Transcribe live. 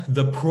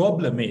The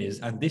problem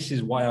is, and this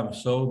is why I'm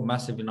so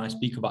massive, and I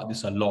speak about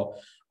this a lot,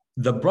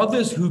 the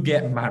brothers who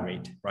get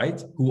married, right,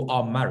 who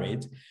are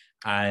married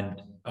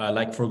and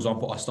like, for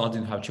example, are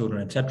starting to have children,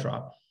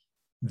 etc.,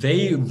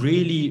 they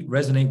really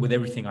resonate with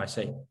everything I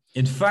say.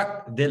 In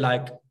fact, they're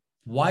like,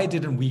 why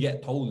didn't we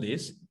get told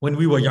this when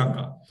we were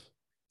younger?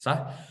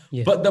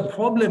 Yeah. But the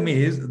problem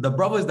is the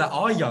brothers that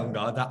are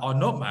younger, that are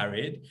not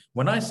married,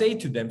 when I say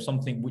to them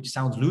something which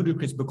sounds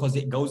ludicrous because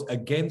it goes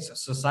against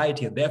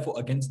society and therefore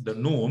against the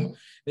norm,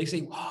 they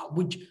say, wow,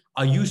 which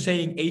are you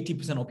saying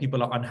 80% of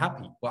people are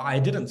unhappy? Well, I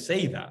didn't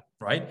say that,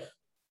 right?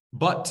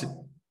 But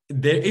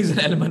there is an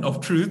element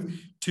of truth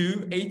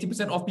to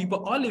 80% of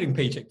people are living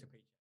paycheck to paycheck.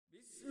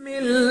 بسم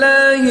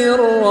الله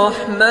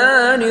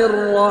الرحمن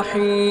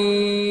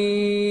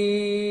الرحيم.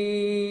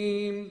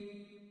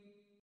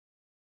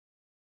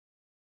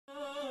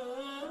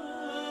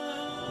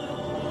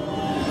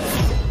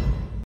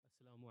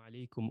 Assalamu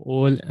alaikum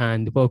all,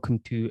 and welcome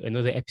to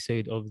another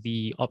episode of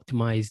the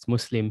Optimized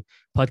Muslim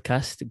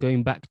podcast.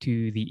 Going back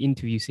to the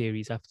interview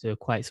series after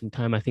quite some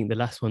time. I think the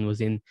last one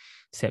was in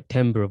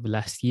September of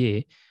last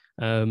year.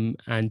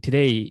 And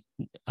today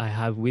I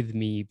have with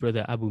me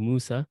brother Abu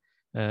Musa,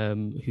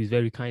 who's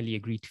very kindly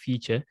agreed to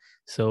feature.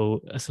 So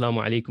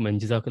Assalamu alaikum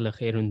and Jazakallah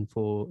khairan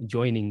for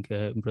joining,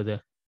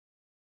 brother.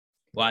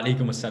 Wa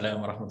alaikum assalam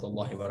wa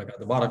rahmatullahi wa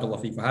barakatuh. Barakallah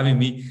feek for having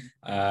me.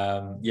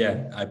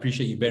 Yeah, I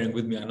appreciate you bearing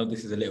with me. I know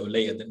this is a little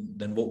later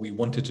than what we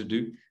wanted to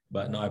do,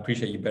 but no, I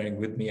appreciate you bearing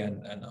with me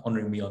and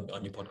honoring me on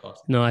your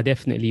podcast. No, I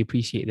definitely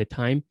appreciate the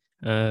time.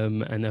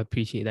 And I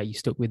appreciate that you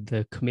stuck with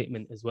the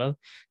commitment as well.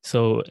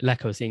 So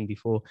like I was saying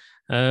before,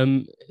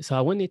 so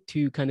I wanted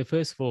to kind of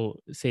first of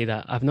all say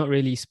that I've not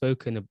really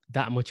spoken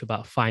that much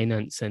about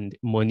finance and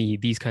money,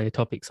 these kind of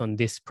topics on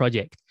this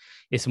project.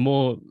 It's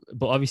more,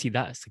 but obviously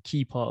that's a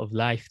key part of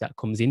life that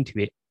comes into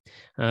it.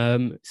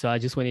 So I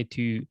just wanted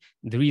to,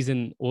 the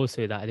reason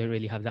also that I don't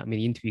really have that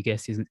many interview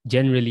guests is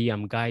generally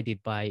I'm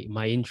guided by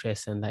my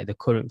interests and like the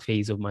current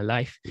phase of my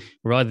life,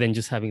 rather than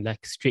just having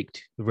like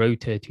strict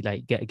rota to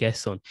like get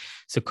guests on.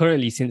 So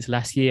currently, since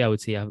last year, I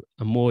would say I'm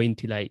more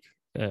into like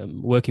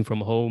working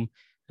from home,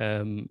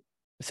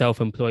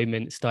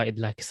 self-employment, started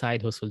like a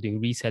side hustle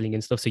doing reselling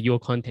and stuff. So your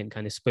content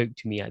kind of spoke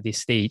to me at this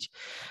stage.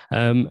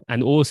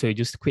 And also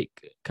just a quick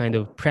kind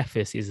of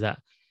preface is that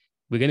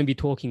we're going to be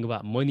talking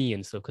about money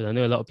and stuff, because I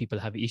know a lot of people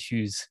have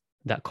issues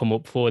that come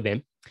up for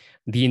them.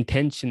 The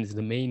intention is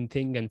the main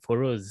thing. And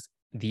for us,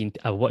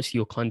 I watch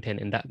your content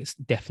and that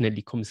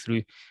definitely comes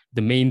through.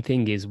 The main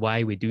thing is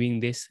why we're doing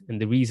this. And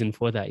the reason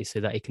for that is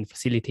so that it can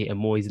facilitate a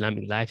more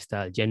Islamic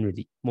lifestyle,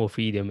 generally, more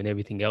freedom and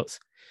everything else.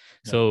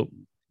 Yeah. So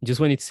just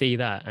wanted to say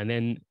that. And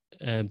then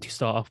to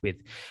start off with,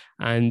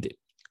 and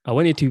I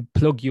wanted to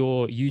plug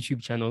your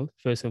YouTube channel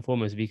first and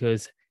foremost,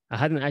 because I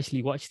hadn't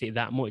actually watched it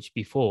that much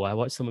before. I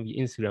watched some of your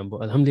Instagram,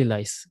 but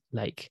alhamdulillah,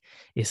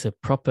 it's a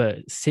proper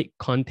sick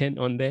content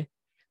on there.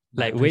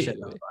 Like, I appreciate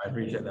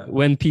that.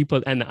 When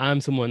people, and I'm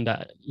someone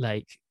that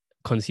like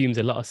consumes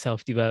a lot of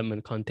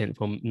self-development content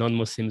from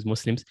non-Muslims,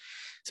 Muslims.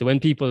 So when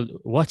people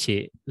watch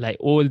it, like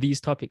all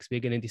these topics we're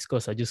going to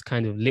discuss are just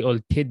kind of little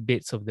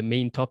tidbits of the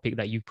main topic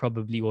that you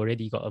probably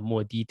already got a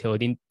more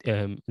detailed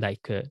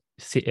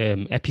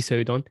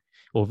episode on,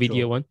 or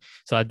video one.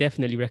 So I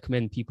definitely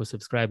recommend people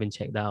subscribe and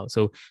check that out.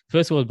 So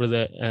first of all,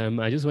 brother,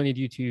 I just wanted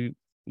you to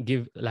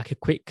give like a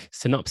quick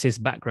synopsis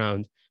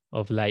background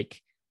of like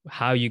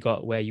how you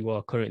got where you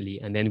are currently,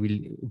 and then we'll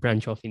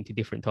branch off into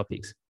different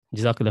topics.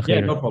 Jazakallah khairan. Yeah,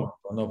 no problem.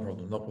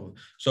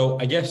 So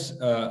I guess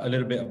a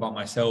little bit about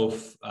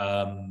myself.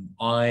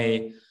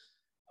 I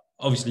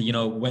obviously,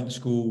 went to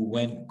school,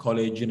 went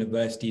college,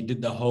 university,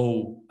 did the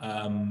whole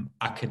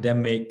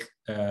academic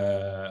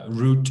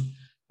route.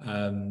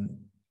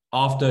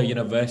 After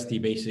university,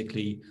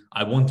 basically,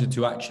 I wanted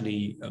to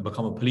actually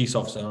become a police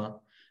officer,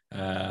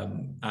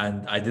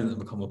 and I didn't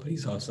become a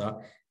police officer.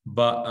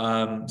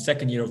 But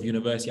second year of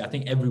university, I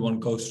think everyone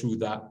goes through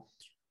that.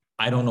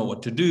 I don't know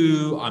what to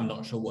do. I'm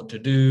not sure what to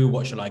do.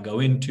 What shall I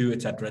go into,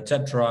 etc.,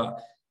 etc.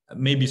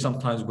 Maybe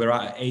sometimes we're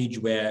at an age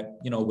where,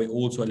 we're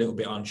also a little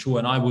bit unsure.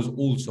 And I was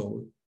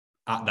also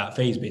at that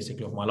phase,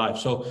 basically, of my life.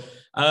 So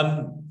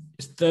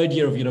third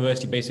year of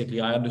university, basically,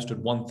 I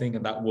understood one thing,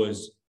 and that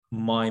was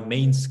my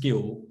main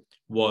skill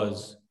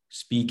was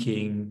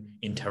speaking,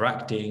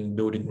 interacting,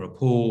 building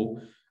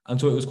rapport. And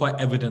so it was quite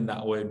evident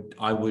that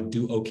I would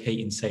do okay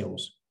in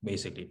sales,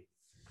 basically.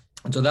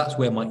 And so that's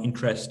where my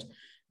interest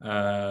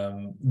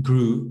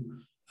grew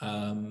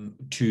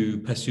to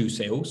pursue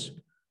sales.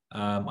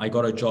 I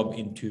got a job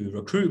into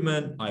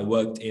recruitment. I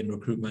worked in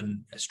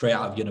recruitment straight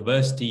out of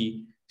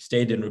university,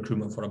 stayed in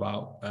recruitment for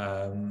about,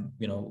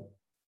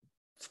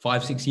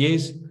 5-6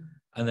 years.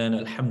 And then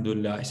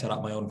alhamdulillah, I set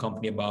up my own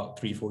company about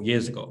 3-4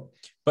 years ago.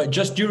 But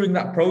just during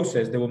that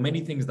process, there were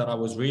many things that I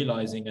was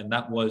realizing. And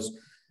that was,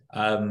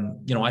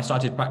 I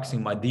started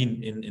practicing my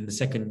deen in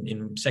second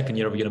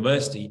year of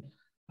university.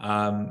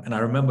 And I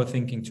remember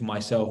thinking to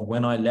myself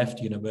when I left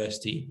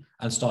university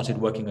and started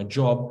working a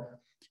job,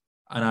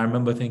 and I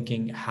remember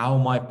thinking, how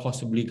am I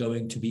possibly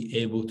going to be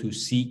able to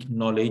seek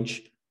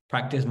knowledge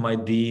practice my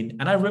deen.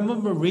 And I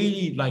remember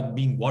really like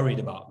being worried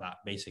about that,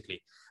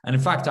 basically. And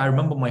in fact, I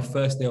remember my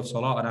first day of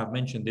Salah, and I've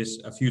mentioned this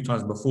a few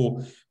times before,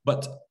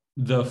 but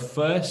so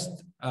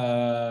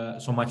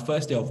my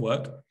first day of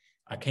work,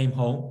 I came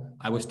home,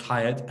 I was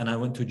tired, and I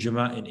went to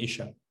Jummah in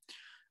Isha.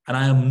 And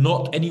I am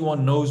not,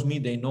 anyone knows me,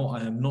 they know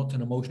I am not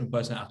an emotional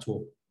person at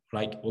all.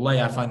 Like,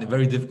 wallahi, I find it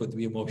very difficult to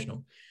be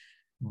emotional.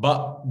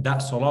 But that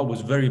salah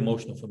was very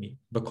emotional for me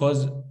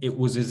because it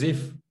was as if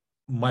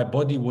my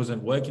body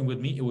wasn't working with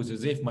me. It was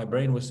as if my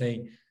brain was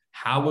saying,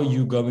 how are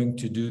you going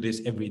to do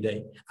this every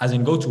day? As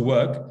in go to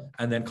work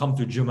and then come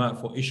to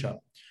Jummah for Isha.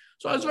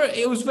 So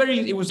it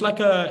was like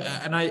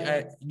and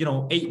I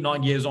 8,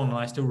 9 years on, and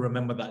I still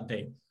remember that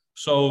day.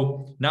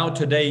 So now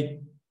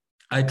today,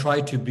 I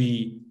try to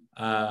be,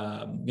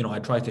 I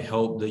try to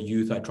help the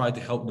youth. I try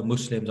to help the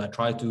Muslims. I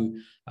try to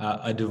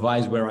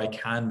advise where I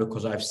can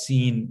because I've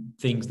seen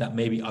things that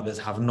maybe others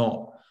have not.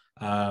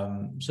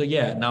 So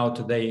yeah, now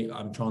today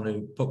I'm trying to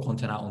put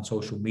content out on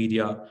social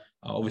media.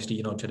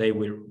 Obviously, today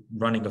we're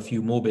running a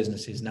few more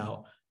businesses now,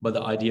 but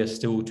the idea is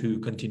still to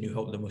continue to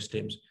help the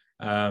Muslims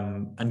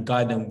and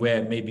guide them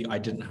where maybe I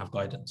didn't have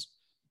guidance.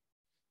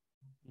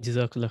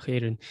 Jazakallah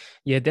khairan.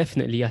 Yeah,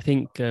 definitely. I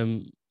think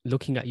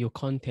looking at your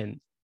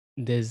content,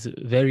 there's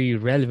very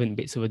relevant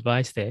bits of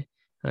advice there.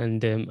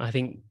 And I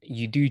think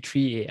you do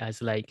treat it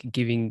as like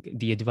giving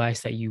the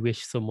advice that you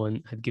wish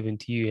someone had given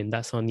to you. And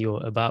that's on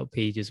your about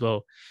page as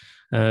well.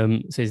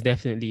 So it's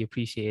definitely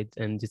appreciated.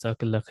 And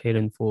Jazakallah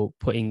khairan for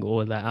putting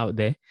all that out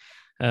there.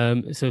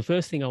 So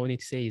first thing I wanted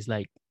to say is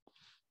like,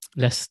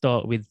 let's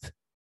start with,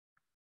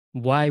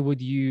 why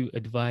would you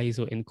advise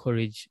or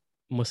encourage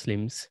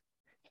Muslims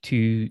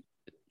to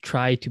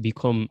try to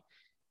become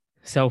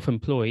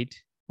self-employed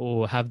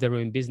or have their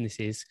own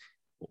businesses,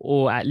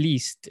 or at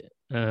least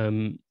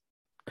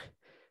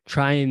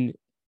try and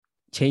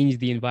change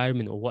the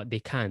environment or what they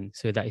can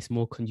so that it's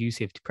more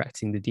conducive to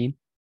practicing the deen?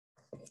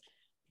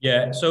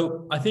 Yeah,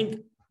 so I think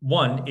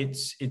one,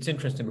 it's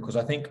interesting because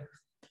I think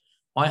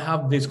I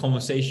have this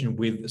conversation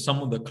with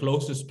some of the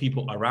closest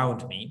people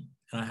around me,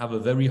 and I have a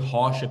very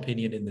harsh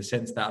opinion in the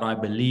sense that I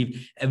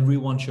believe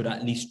everyone should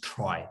at least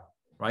try,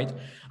 right?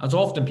 And so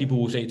often people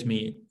will say to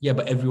me, yeah,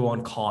 but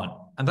everyone can't.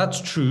 And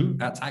that's true.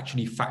 That's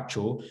actually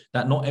factual,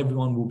 that not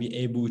everyone will be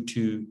able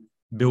to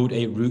build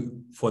a route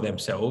for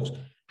themselves.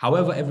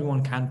 However,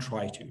 everyone can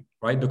try to,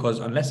 right? Because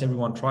unless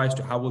everyone tries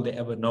to, how will they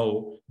ever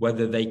know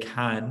whether they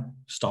can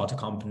start a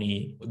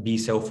company, be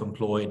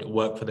self-employed,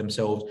 work for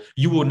themselves?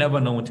 You will never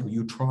know until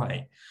you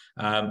try.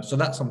 So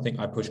that's something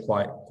I push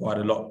quite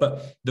a lot.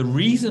 But the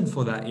reason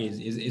for that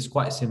is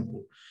quite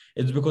simple.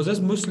 It's because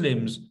as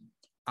Muslims,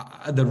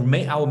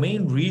 our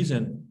main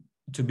reason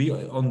to be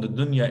on the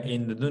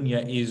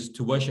dunya is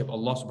to worship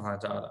Allah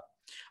subhanahu wa ta'ala.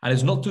 And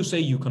it's not to say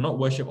you cannot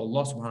worship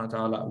Allah subhanahu wa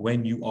ta'ala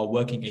when you are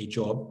working a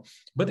job,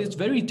 but it's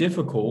very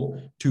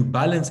difficult to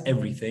balance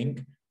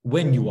everything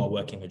when you are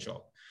working a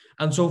job.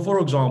 And so,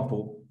 for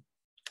example,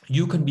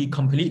 you can be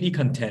completely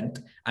content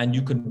and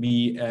you can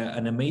be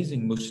an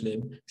amazing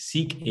Muslim,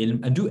 seek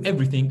ilm and do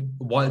everything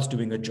whilst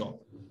doing a job.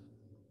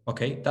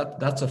 Okay,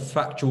 that's a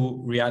factual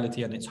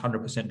reality and it's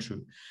 100%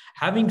 true.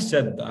 Having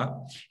said that,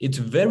 it's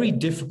very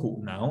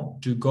difficult now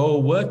to go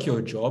work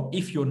your job.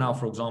 If you're now,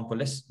 for example,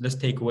 let's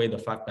take away the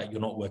fact that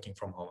you're not working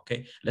from home.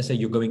 Okay, let's say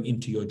you're going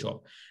into your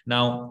job.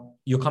 Now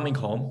you're coming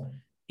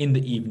home in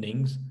the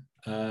evenings.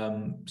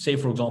 Say,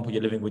 for example,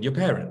 you're living with your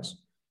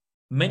parents.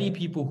 Many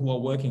people who are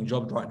working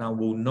jobs right now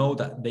will know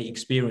that they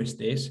experience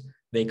this.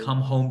 They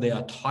come home, they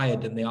are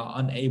tired and they are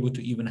unable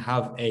to even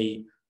have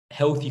a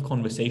healthy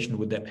conversation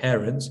with their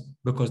parents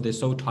because they're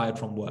so tired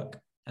from work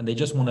and they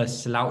just want to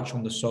slouch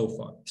on the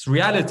sofa. It's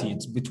reality.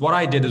 It's what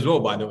I did as well,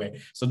 by the way.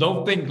 So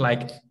don't think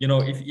like,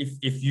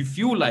 if you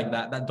feel like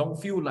that don't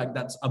feel like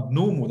that's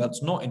abnormal.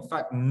 That's not. In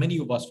fact, many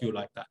of us feel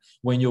like that.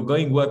 When you're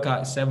going work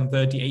at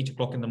 7:30, 8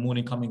 o'clock in the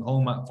morning, coming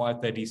home at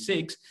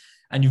 5:36,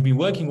 and you've been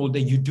working all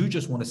day, you do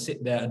just want to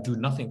sit there and do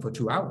nothing for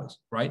 2 hours,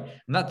 right?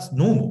 And that's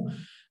normal.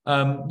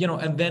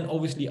 And then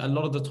obviously a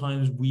lot of the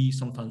times we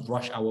sometimes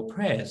rush our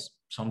prayers.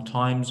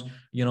 Sometimes,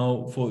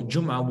 for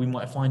Jummah, we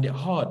might find it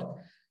hard.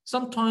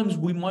 Sometimes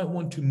we might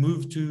want to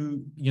move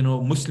to,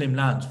 Muslim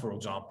lands, for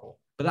example,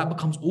 but that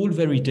becomes all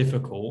very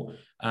difficult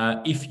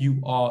if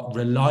you are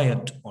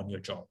reliant on your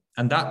job.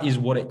 And that is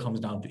what it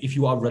comes down to. If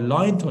you are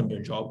reliant on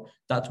your job,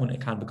 that's when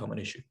it can become an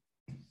issue.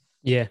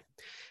 Yeah,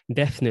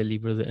 definitely,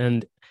 brother.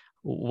 And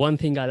one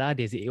thing I'll add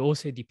is it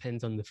also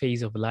depends on the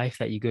phase of life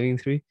that you're going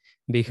through,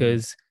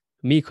 because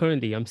me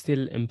currently, I'm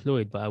still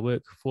employed, but I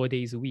work 4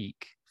 days a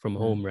week from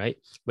home, right?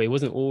 But it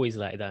wasn't always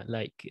like that.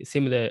 Like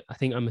similar, I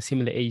think I'm a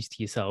similar age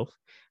to yourself.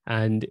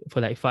 And for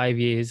like 5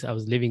 years, I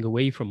was living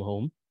away from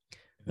home,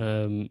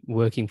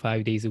 working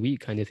 5 days a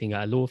week kind of thing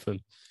at a law firm.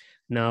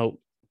 Now,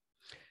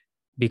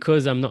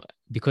 because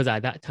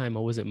at that time I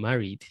wasn't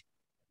married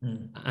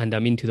and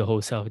I'm into the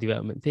whole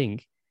self-development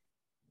thing,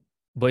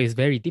 but it's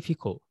very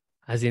difficult.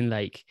 As in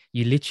like,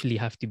 you literally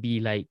have to be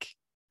like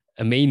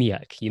a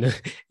maniac,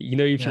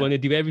 if you want to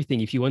do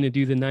everything, if you want to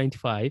do the 9 to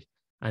 5,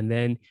 and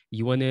then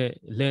you want to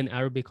learn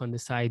Arabic on the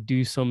side,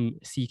 do some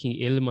seeking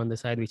ilm on the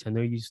side, which I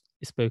know you've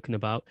spoken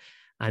about,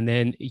 and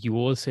then you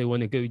also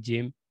want to go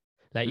gym.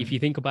 Like if you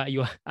think about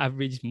your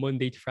average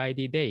Monday to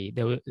Friday day,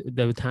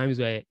 there were times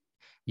where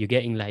you're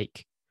getting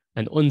like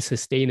an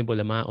unsustainable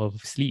amount of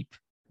sleep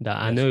that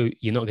I know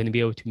you're not going to be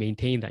able to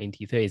maintain that into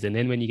your 30s. And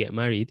then when you get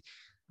married,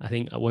 I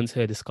think I once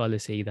heard a scholar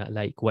say that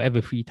like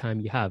whatever free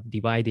time you have,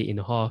 divide it in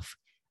half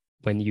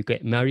when you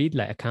get married,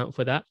 like account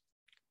for that.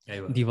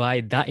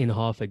 Divide that in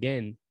half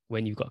again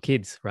when you've got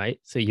kids, right?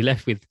 So you're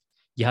left with,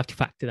 you have to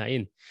factor that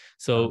in.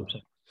 So,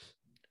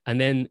 and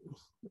then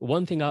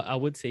one thing I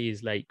would say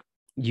is like,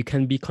 you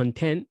can be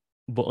content,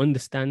 but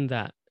understand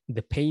that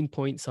the pain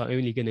points are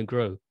only going to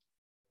grow.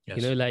 Yes.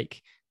 You know,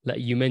 like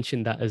you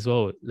mentioned that as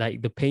well,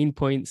 like the pain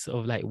points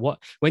of like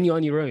when you're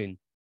on your own,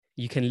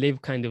 you can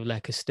live kind of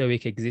like a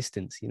stoic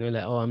existence, you know,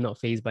 like, oh, I'm not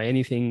fazed by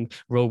anything,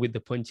 roll with the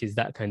punches,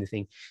 that kind of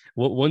thing.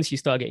 Once you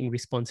start getting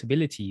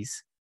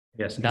responsibilities,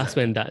 that's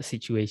when that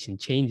situation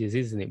changes,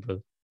 isn't it,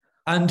 bro?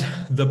 And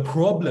the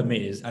problem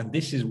is, and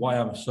this is why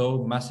I'm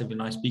so massive,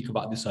 and I speak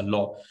about this a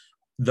lot,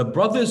 the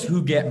brothers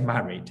who get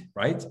married,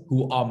 right,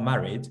 who are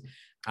married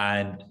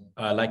and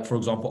like, for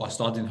example, are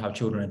starting to have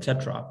children,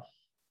 etc.,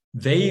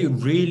 they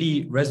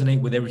really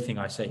resonate with everything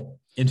I say.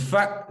 In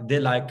fact,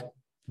 they're like,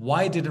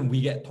 why didn't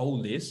we get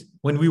told this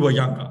when we were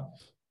younger?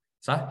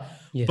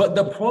 Yeah. But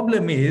the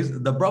problem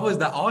is the brothers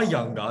that are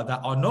younger,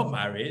 that are not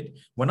married,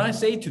 when I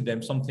say to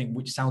them something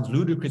which sounds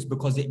ludicrous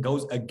because it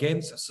goes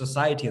against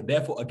society and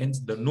therefore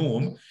against the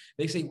norm,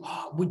 they say,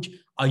 oh,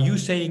 are you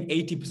saying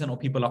 80% of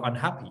people are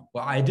unhappy?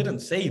 Well, I didn't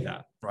say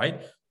that,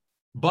 right?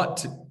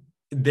 But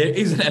there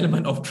is an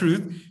element of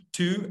truth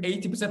to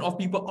 80% of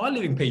people are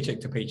living paycheck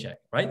to paycheck,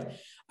 right?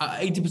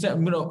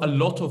 80%, you know, a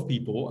lot of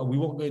people, and we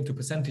won't go into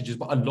percentages,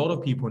 but a lot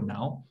of people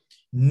now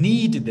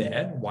need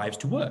their wives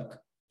to work,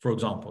 for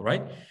example,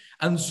 right?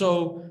 And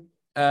so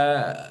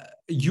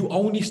you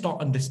only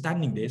start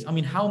understanding this. I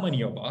mean, how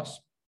many of us?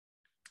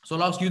 So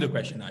I'll ask you the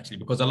question actually,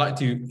 because I like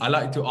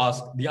to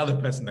ask the other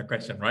person the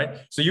question, right?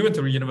 So you went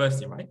to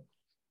university, right?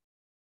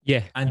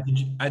 Yeah. And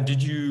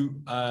did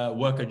you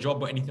work a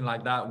job or anything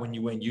like that when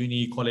you were in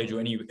uni, college, or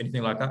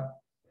anything like that?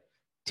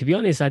 To be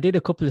honest, I did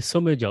a couple of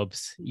summer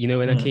jobs, you know,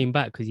 when I came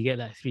back, because you get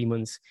like 3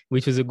 months,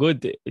 which was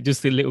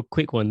just a little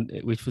quick one,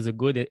 which was a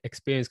good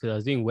experience because I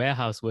was doing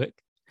warehouse work.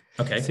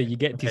 Okay. So you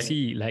get to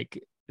see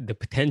like the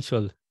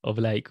potential of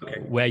like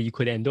where you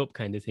could end up,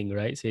 kind of thing,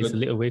 right? So it's a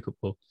little wake up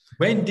call.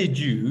 When did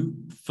you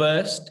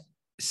first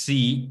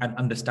see and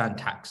understand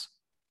tax?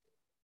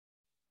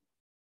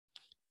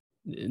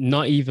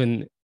 Not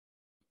even,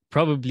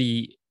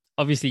 probably,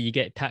 obviously you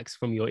get tax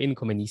from your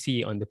income and you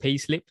see it on the pay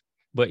slip,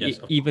 but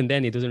even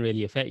then it doesn't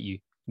really affect you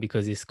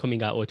because it's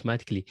coming out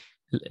automatically.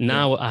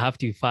 Now I have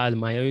to file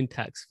my own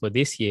tax for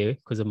this year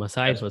because of my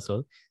side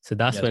hustle. So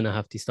that's when I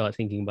have to start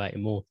thinking about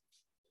it more.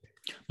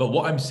 But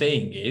what I'm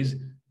saying is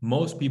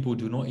most people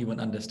do not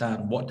even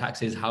understand what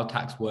tax is, how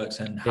tax works,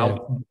 and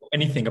how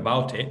anything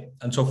about it.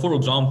 And so, for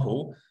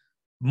example,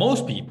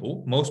 most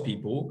people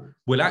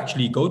will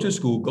actually go to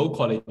school, go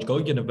college, go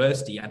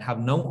university, and have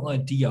no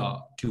idea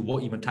to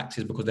what even tax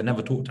is because they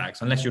never taught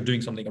tax, unless you're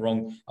doing something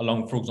wrong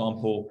along, for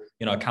example,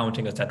 you know,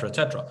 accounting, etc.,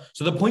 etc.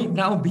 So the point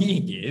now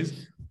being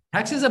is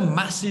tax is a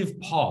massive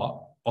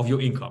part of your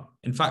income.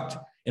 In fact,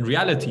 in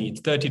reality,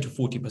 it's 30 to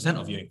 40%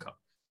 of your income,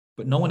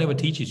 but no one ever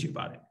teaches you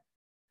about it.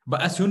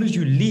 But as soon as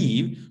you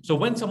leave, so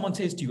when someone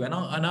says to you,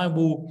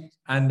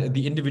 and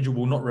the individual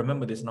will not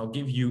remember this, and I'll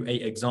give you an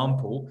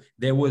example.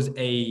 There was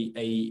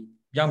a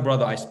young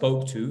brother I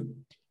spoke to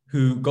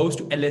who goes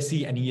to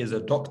LSE and he is a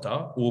doctor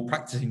or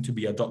practicing to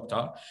be a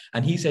doctor.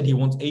 And he said he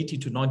wants 80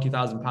 to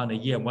 90,000 pounds a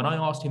year. When I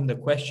asked him the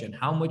question,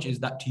 how much is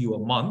that to you a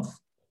month?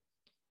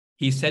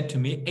 He said to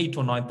me, 8,000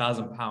 or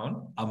 9,000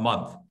 pounds a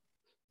month,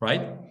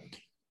 right?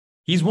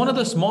 He's one of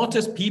the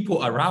smartest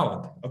people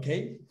around.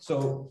 Okay.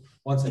 So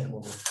one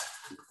second.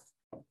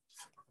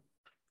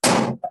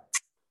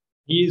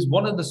 He is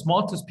one of the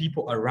smartest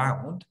people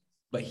around,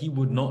 but he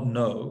would not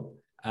know.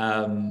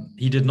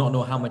 He did not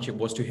know how much it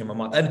was to him a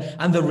month.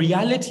 And the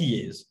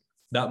reality is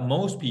that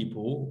most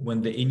people,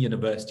 when they're in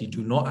university,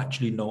 do not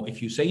actually know.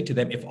 If you say to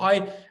them,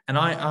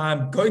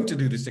 I'm going to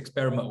do this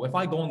experiment, if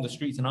I go on the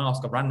streets and I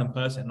ask a random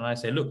person and I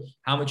say, look,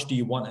 how much do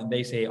you want? And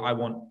they say, I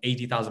want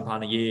 80,000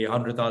 pounds a year,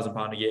 100,000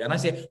 pounds a year. And I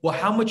say, well,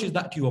 how much is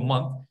that to you a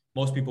month?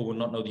 Most people will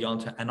not know the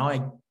answer. And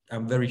I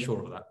am very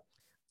sure of that.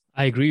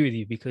 I agree with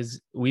you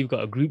because we've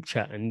got a group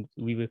chat and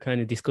we were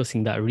kind of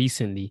discussing that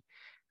recently.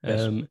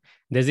 Yes.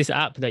 There's this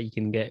app that you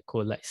can get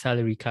called like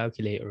salary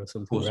calculator or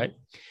something, right?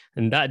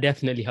 And that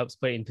definitely helps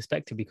put it in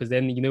perspective because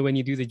then, you know, when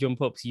you do the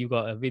jump ups, you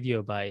got a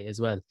video by it as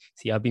well.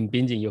 See, I've been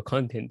binging your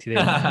content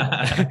today.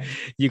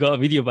 You got a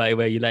video by it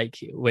where you like,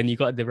 when you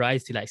got the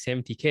rise to like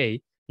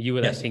 70K, you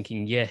were like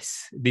thinking,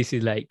 yes, this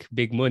is like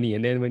big money.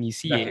 And then when you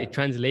see it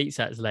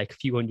translates as like a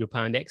few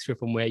 £100 extra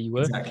from where you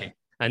were.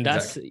 And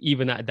that's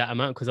even at that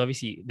amount, because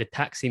obviously the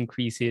tax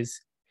increases,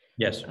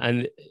 Yes.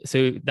 And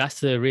so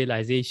that's the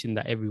realization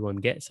that everyone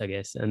gets, I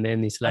guess. And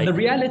then it's And like, the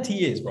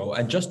reality is, bro,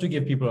 and just to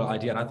give people an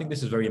idea, and I think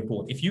this is very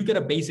important, if you get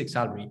a basic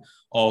salary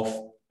of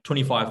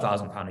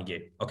 £25,000 a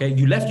year, okay,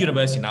 you left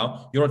university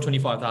now, you're on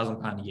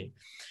 £25,000 a year.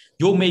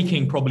 You're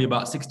making probably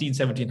about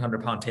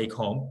 £1,600-1,700 take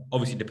home.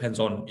 Obviously, depends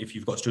on if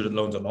you've got student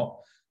loans or not.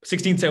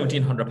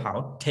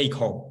 £1,600-1,700 take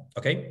home,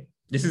 okay?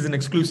 This is an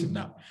exclusive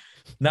now.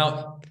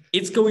 Now,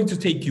 it's going to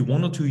take you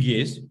 1 or 2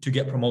 years to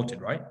get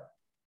promoted, right?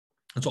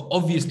 And so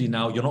obviously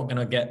now you're not going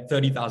to get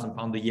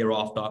 £30,000 a year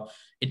after.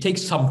 It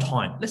takes some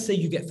time. Let's say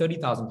you get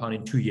 £30,000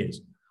 in 2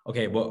 years.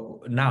 Okay,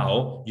 well,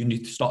 now you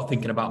need to start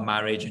thinking about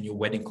marriage and your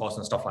wedding costs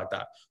and stuff like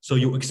that. So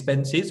your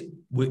expenses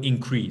will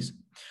increase.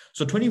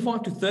 So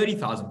 25 to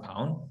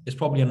 £30,000 is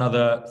probably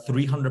another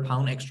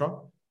 £300 extra,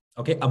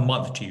 okay, a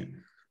month to you.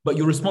 But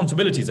your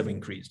responsibilities have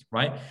increased,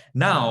 right?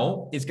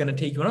 Now it's going to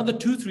take you another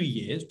 2-3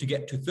 years to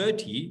get to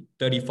 30,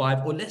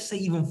 35, or let's say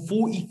even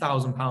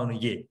 £40,000 a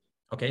year.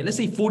 Okay, let's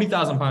say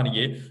 £40,000 a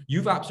year.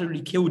 You've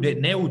absolutely killed it,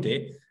 nailed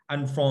it.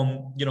 And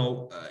from,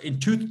 in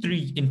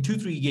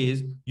 2-3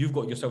 years, you've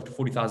got yourself to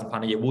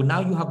 £40,000 a year. Well, now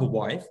you have a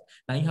wife.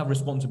 Now you have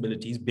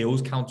responsibilities,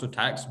 bills, council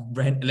tax,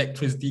 rent,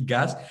 electricity,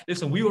 gas.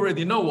 Listen, we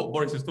already know what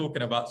Boris is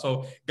talking about.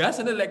 So gas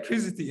and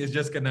electricity is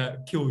just going to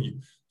kill you.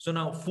 So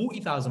now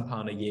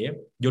 £40,000 a year,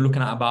 you're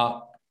looking at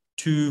about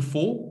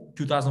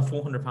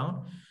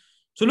 £2,400.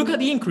 So look at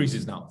the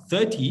increases now.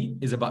 30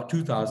 is about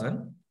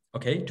 2,000,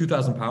 okay,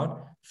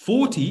 £2,000.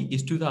 40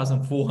 is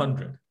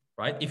 2,400,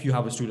 right? If you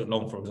have a student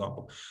loan, for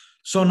example.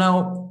 So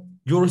now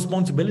your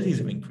responsibilities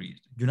have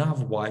increased. You now have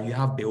a wife, you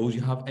have bills,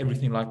 you have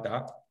everything like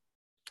that.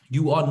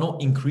 You are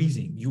not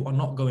increasing. You are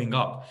not going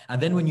up.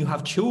 And then when you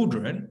have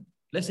children,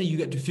 let's say you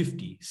get to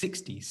 50,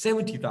 60,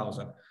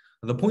 70,000.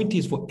 The point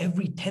is, for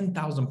every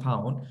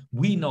 £10,000,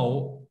 we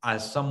know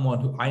as someone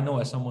who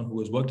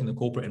has worked in the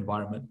corporate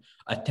environment,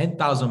 a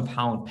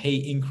 £10,000 pay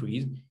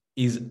increase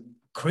is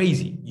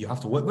crazy. You have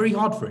to work very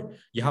hard for it.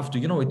 You have to,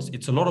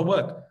 it's a lot of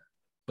work.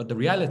 But the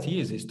reality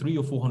is, it's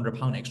 £300 or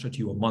 £400 extra to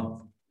you a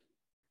month.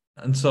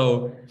 And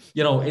so,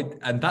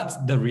 and that's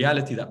the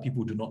reality that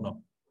people do not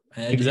know.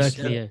 And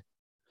exactly,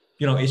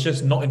 it's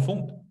just not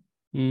informed.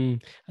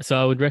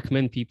 So I would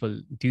recommend people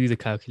do the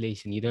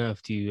calculation. You don't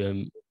have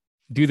to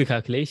do the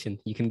calculation.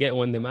 You can get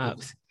one of them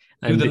apps.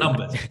 Do the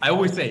numbers. I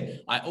always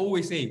say,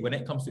 when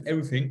it comes to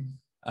everything,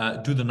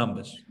 do the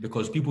numbers,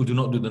 because people do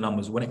not do the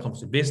numbers when it comes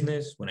to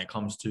business, when it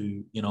comes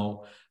to,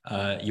 your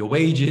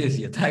wages,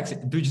 your taxes.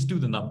 Just do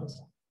the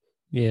numbers.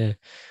 Yeah.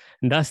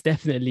 And that's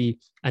definitely,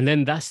 and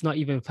then that's not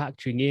even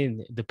factoring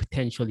in the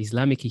potential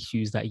Islamic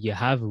issues that you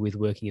have with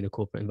working in a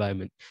corporate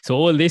environment. So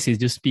all this is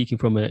just speaking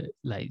from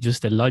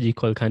just a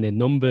logical kind of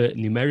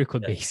numerical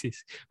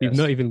basis. We've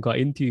not even got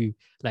into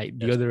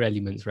the other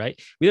elements,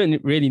 right? We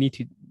don't really need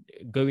to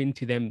go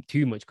into them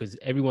too much, because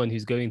everyone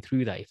who's going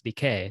through that, if they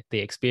care, they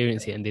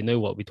experience it and they know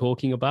what we're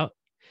talking about.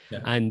 Yeah.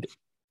 And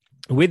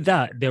with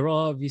that, there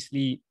are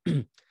obviously,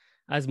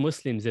 as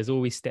Muslims, there's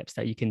always steps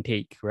that you can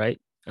take,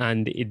 right?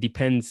 And it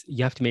depends,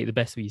 you have to make the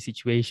best of your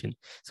situation.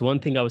 So one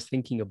thing I was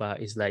thinking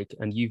about is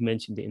and you've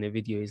mentioned it in a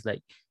video, is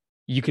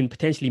you can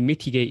potentially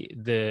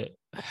mitigate the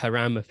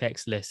haram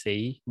effects, let's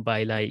say,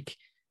 by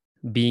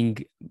being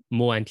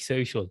more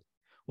antisocial,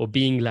 or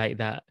being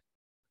that,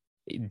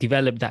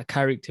 develop that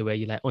character where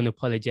you're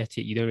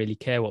unapologetic, you don't really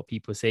care what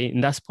people say.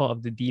 And that's part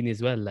of the deen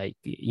as well,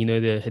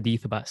 the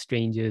hadith about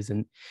strangers,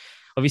 and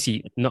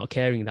obviously not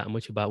caring that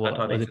much about what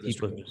other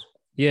people.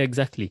 Yeah,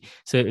 exactly.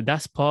 So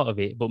that's part of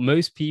it. But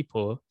most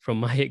people, from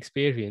my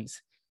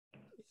experience,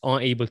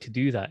 aren't able to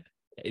do that.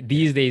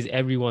 These days,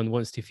 everyone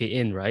wants to fit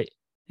in, right?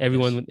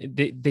 Everyone,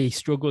 they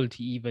struggle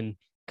to even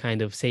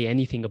kind of say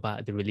anything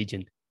about the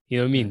religion. You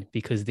know what I mean?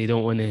 Because they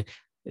don't want to,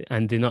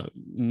 and they're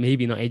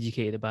maybe not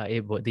educated about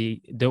it, but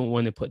they don't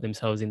want to put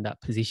themselves in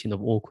that position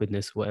of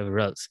awkwardness or whatever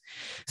else.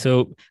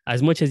 So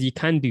as much as you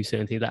can do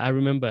certain things, I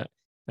remember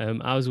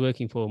I was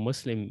working for a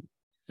Muslim,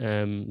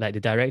 the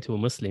director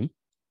was Muslim.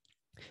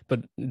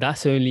 But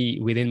that's only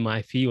within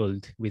my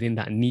field, within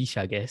that niche,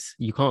 I guess.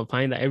 You can't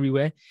find that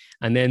everywhere.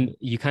 And then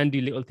you can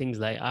do little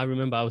things I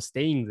remember I was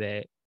staying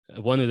there.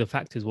 One of the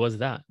factors was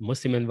that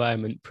Muslim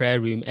environment, prayer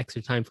room,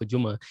 extra time for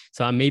Jummah.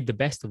 So I made the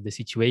best of the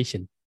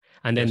situation.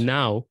 And then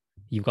now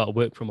you've got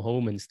work from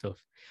home and stuff.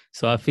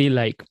 So I feel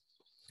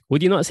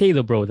would you not say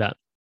though, bro, that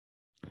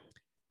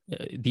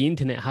the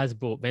internet has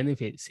brought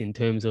benefits in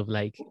terms of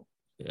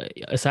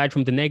aside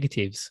from the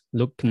negatives?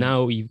 Look,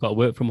 now you've got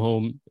work from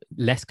home,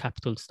 less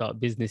capital to start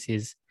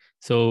businesses.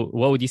 So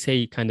what would you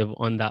say kind of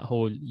on that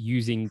whole,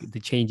 using the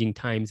changing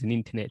times and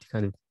internet to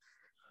kind of?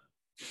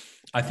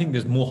 I think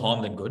there's more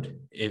harm than good.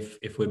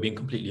 If we're being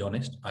completely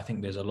honest, I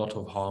think there's a lot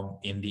of harm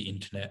in the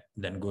internet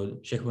than good.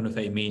 Sheikh Ibn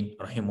Uthaymeen,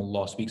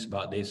 rahimahullah, speaks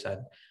about this.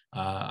 And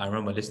I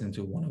remember listening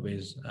to one of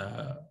his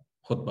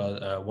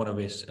khutbah, one of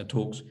his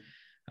talks.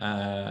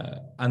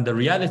 And the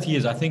reality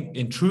is, I think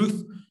in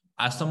truth,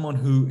 as someone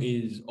who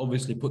is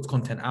obviously puts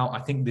content out, I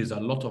think there's a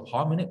lot of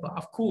harm in it. But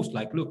of course,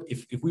 look,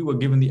 if we were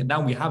given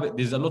now we have it,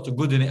 there's a lot of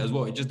good in it as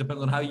well. It just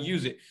depends on how you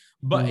use it.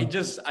 But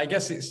I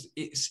guess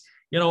it's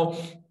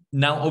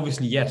now,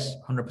 obviously, yes,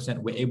 100%,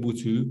 we're able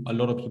to, a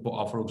lot of people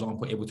are, for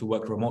example, able to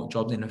work remote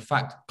jobs. And in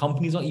fact,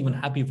 companies are even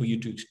happy for you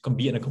to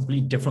be in a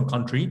completely different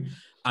country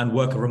and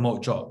work a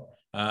remote job,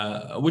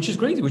 which is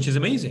crazy, which is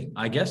amazing.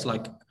 I guess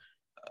like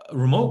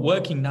remote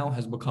working now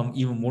has become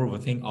even more of a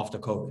thing after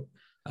COVID.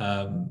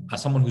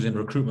 As someone who's in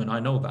recruitment, I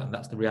know that, and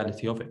that's the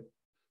reality of it.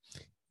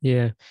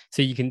 Yeah.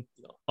 So you can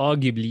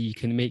you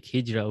can make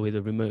hijrah with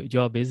a remote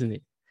job, isn't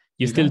it?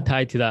 You're You still can.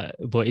 tied to that,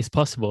 but it's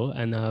possible.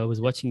 And I was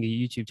watching a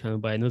YouTube channel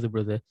by another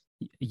brother.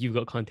 You've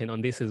got content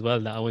on this as well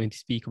that I wanted to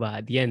speak about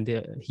at the end.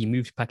 He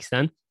moved to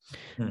Pakistan,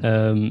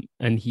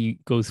 and he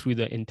goes through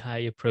the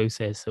entire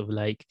process of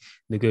like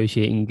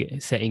negotiating,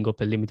 setting up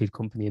a limited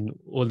company, and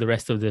all the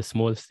rest of the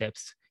small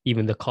steps,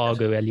 even the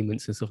cargo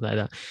elements and stuff like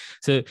that.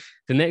 So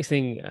the next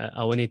thing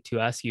I wanted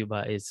to ask you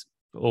about is,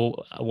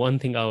 or one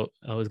thing I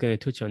was going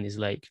to touch on is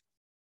like,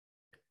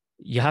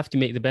 you have to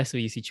make the best of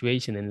your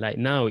situation. And like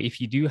now, if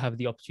you do have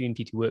the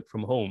opportunity to work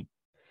from home,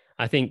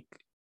 I think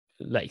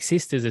like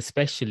sisters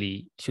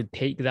especially should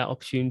take that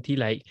opportunity.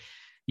 Like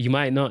you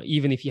might not,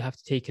 even if you have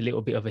to take a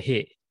little bit of a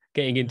hit,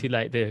 getting into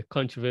like the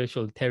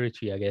controversial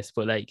territory, I guess,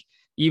 but like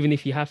even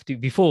if you have to,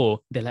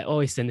 before they're like,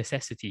 oh, it's a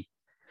necessity.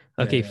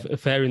 Okay,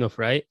 fair enough,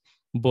 right?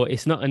 But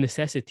it's not a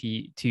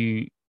necessity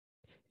to,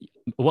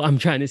 what I'm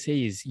trying to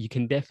say is you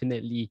can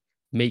definitely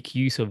make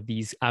use of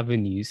these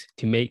avenues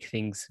to make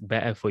things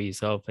better for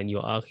yourself and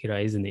your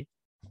akhirah, isn't it?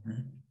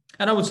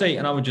 And I would say,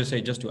 and I would just say,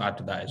 just to add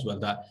to that as well,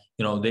 that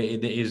there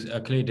is a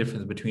clear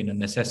difference between a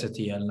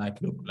necessity and like,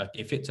 look, like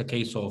if it's a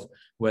case of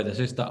where the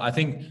sister, I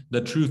think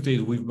the truth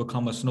is we've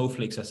become a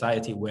snowflake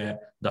society where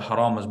the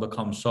haram has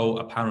become so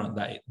apparent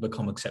that it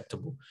become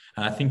acceptable.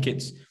 And I think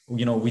it's,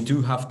 we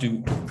do have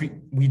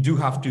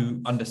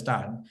to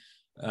understand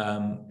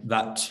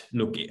that,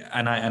 look,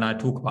 and I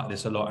talk about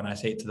this a lot, and I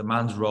say it to the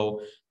man's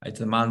role, it's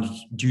the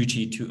man's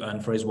duty to earn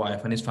for his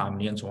wife and his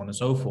family and so on and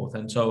so forth.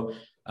 And so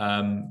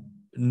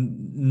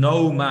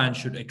no man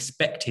should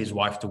expect his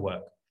wife to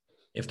work.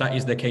 If that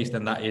is the case,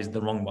 then that is the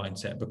wrong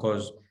mindset,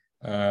 because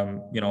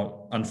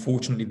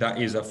unfortunately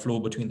that is a flaw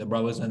between the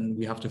brothers, and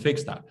we have to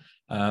fix that.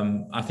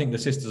 I think the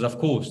sisters, of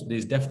course,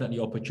 there's definitely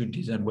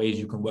opportunities and ways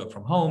you can work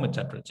from home,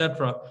 etc.,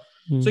 etc.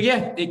 So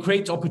yeah, it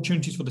creates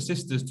opportunities for the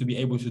sisters to be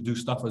able to do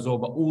stuff as well.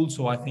 But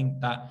also I think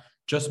that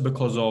just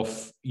because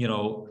of,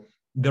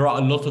 there are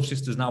a lot of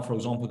sisters now, for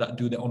example, that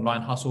do their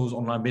online hustles,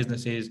 online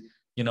businesses.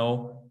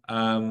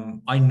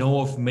 I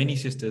know of many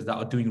sisters that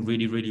are doing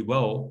really, really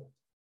well,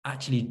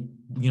 actually,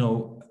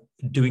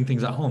 doing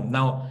things at home.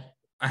 Now,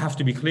 I have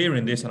to be clear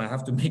in this, and I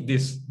have to make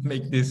this.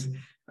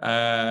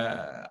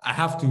 I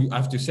have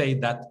to say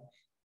that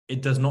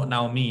it does not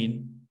now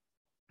mean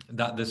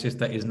that the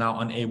sister is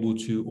now unable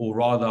to, or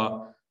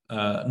rather,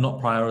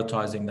 not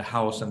prioritizing the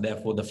house and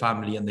therefore the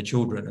family and the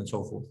children and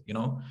so forth.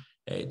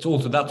 That's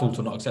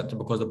also not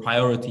acceptable, because the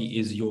priority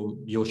is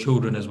your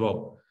children as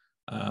well.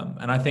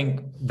 And I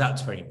think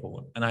that's very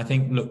important. And I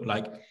think, look,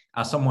 like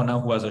as someone now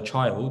who has a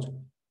child,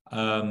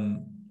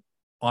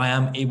 I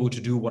am able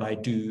to do what I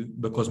do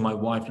because my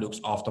wife looks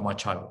after my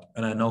child.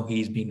 And I know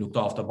he's being looked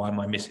after by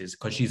my missus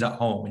because she's at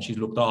home and she's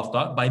looked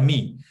after by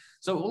me.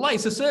 So like,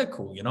 it's a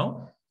circle,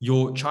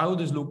 Your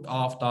child is looked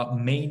after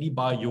mainly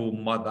by your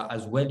mother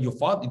as well.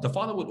 The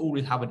father will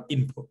always have an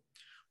input,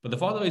 but the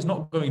father is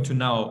not going to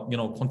now,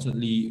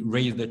 constantly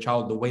raise the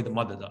child the way the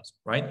mother does,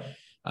 right?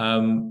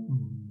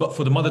 But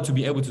for the mother to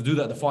be able to do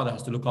that, the father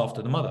has to look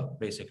after the mother,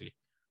 basically.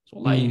 So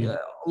like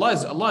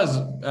Allah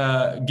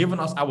has given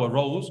us our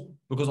roles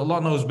because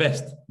Allah knows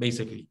best,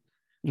 basically.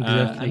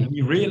 Exactly. And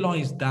we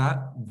realize that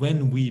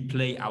when we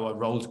play our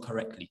roles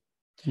correctly.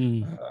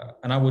 And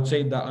I would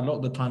say that a lot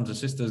of the times the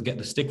sisters get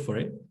the stick for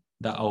it,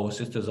 that our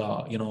sisters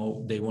are,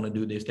 they want to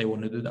do this, they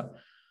want to do that.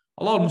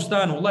 Allah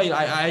Mustaan,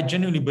 I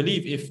genuinely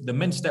believe if the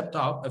men stepped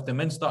up, if the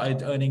men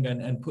started earning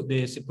and put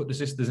the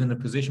sisters in a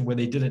position where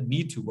they didn't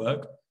need to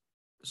work,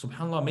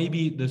 subhanAllah,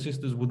 maybe the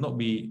sisters would not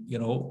be,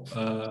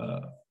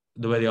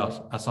 the way they are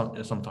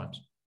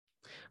sometimes.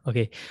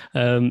 Okay.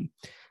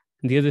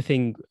 The other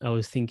thing I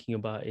was thinking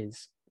about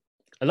is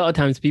a lot of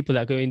times people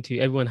that go into,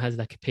 everyone has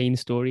like a pain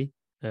story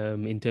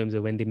in terms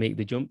of when they make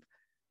the jump.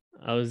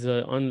 I was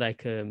on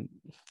like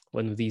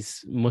one of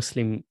these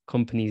Muslim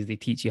companies, they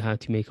teach you how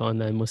to make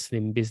online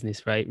Muslim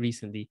business, right,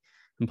 recently.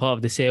 And part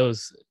of the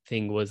sales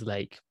thing was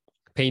like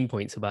pain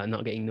points about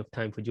not getting enough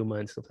time for Jummah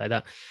and stuff like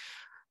that.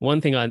 One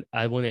thing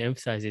I want to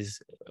emphasize is,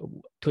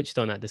 touched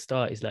on at the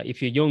start, is like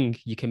if you're young,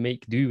 you can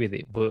make do with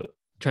it, but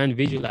try and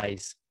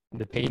visualize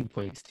the pain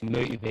points to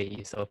motivate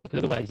yourself, because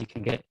otherwise you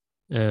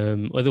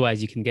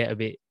can get a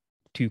bit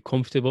too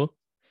comfortable.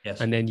 Yes.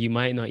 And then you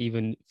might not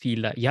even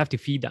feel that you have to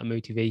feed that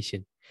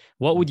motivation.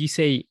 What would you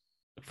say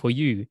for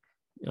you?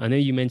 I know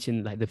you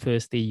mentioned like the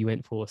first day you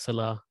went for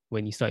Salah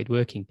when you started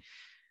working.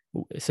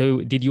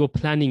 So did your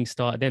planning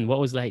start then? What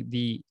was like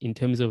in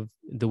terms of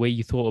the way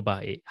you thought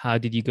about it? How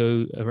did you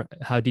go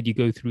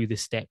through the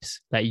steps?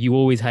 Like you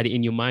always had it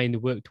in your mind to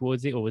work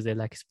towards it, or was there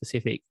like a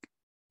specific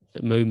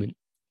moment?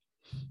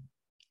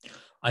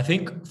 I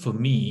think for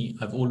me,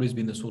 I've always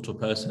been the sort of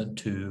person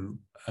to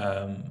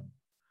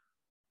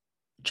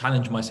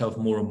challenge myself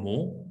more and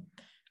more.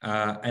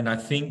 And I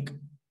think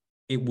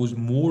it was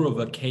more of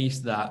a case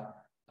that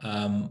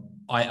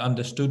I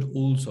understood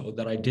also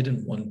that I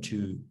didn't want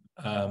to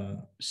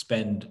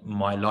spend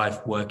my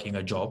life working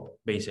a job,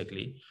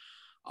 basically.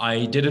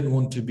 I didn't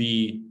want to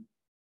be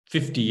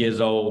 50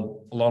 years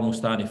old, Allah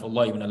Mustan, if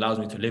Allah even allows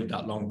me to live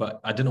that long, but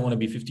I didn't want to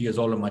be 50 years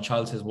old and my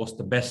child says, what's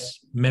the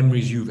best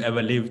memories you've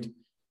ever lived?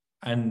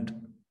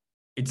 And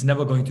it's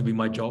never going to be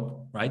my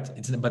job, right?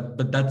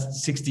 But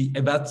that's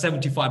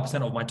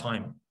 75% of my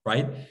time,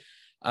 right?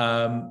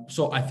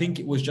 So I think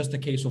it was just a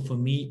case of, for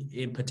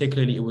me,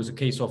 particularly, it was a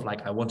case of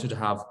like, I wanted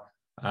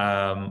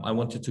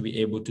to be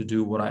able to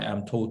do what I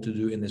am told to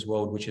do in this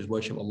world, which is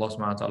worship Allah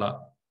subhanahu wa ta'ala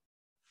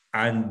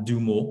and do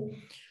more.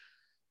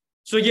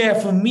 So yeah,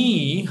 for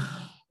me,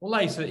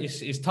 well,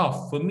 it's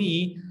tough. For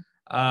me,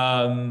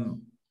 I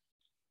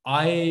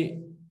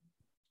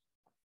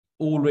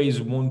always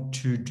want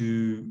to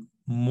do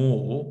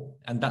more,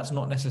 and that's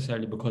not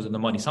necessarily because of the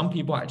money. Some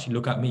people actually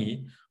look at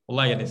me,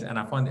 and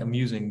I find it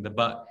amusing,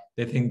 but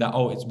they think that,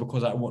 oh, it's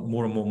because I want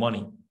more and more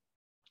money.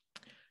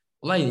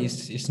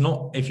 It's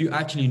not. If you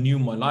actually knew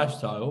my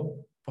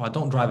lifestyle, I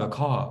don't drive a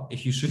car.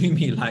 If you see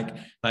me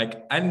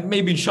and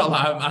maybe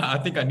inshallah, I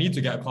think I need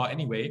to get a car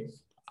anyway,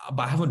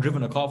 but I haven't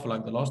driven a car for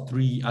like the last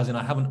 3, as in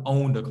I haven't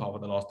owned a car for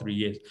the last 3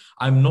 years.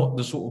 I'm not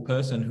the sort of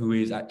person who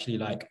is actually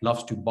like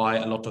loves to buy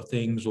a lot of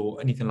things or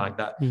anything like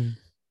that.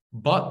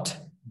 But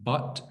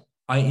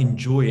I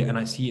enjoy it, and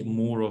I see it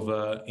more of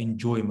a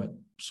enjoyment.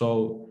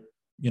 So,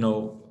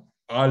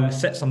 I'll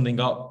set something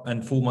up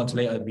and 4 months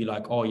later I'd be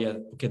like, oh yeah,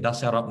 okay,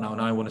 that's set up now.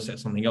 Now I want to set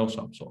something else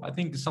up. So I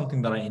think it's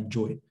something that I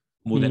enjoy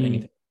more than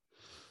anything.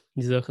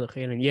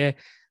 Yeah,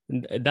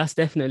 that's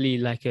definitely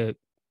like a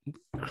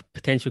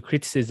potential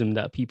criticism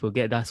that people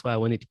get. That's why I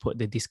wanted to put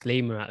the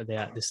disclaimer out there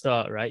at the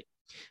start, right?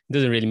 It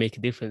doesn't really make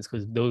a difference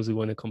because those who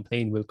want to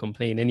complain will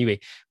complain anyway.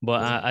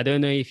 But I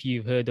don't know if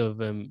you've heard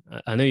of,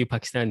 I know you're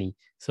Pakistani,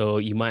 so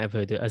you might have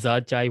heard of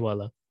Azad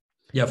Jaiwala.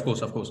 Yeah, of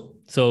course.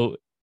 So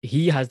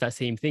he has that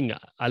same thing.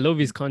 I love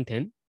his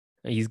content.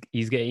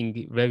 He's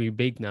getting very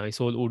big now.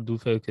 It's all Urdu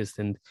focused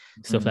and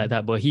stuff like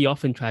that. But he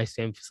often tries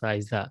to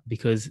emphasize that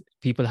because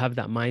people have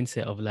that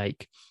mindset of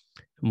like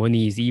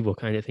money is evil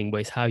kind of thing,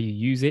 but it's how you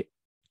use it.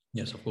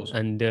 Yes, of course.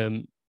 And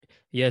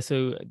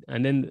so,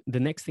 and then the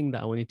next thing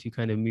that I wanted to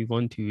kind of move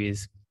on to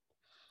is,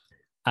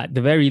 at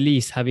the very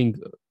least,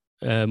 having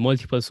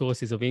multiple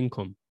sources of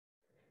income.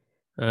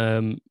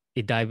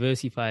 It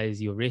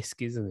diversifies your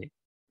risk, isn't it?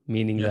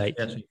 Meaning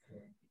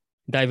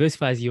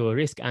diversifies your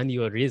risk and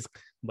your rizq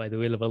by the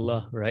will of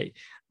Allah, right?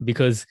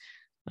 Because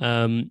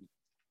otherwise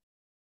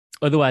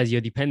you're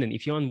dependent.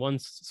 If you're on one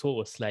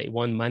source, like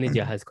one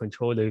manager has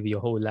control over your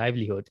whole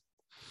livelihood,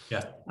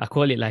 I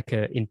call it like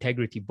an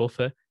integrity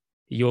buffer.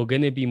 You're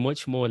going to be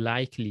much more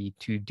likely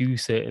to do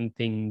certain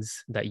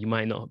things that you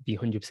might not be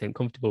 100%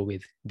 comfortable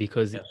with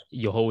because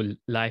your whole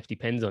life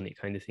depends on it,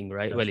 kind of thing,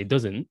 right? Well, it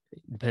doesn't.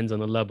 It depends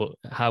on Allah, but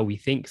how we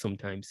think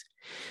sometimes.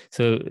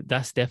 So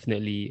that's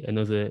definitely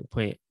another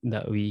point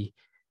that we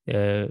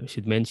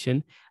should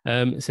mention.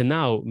 So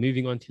now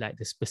moving on to like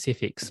the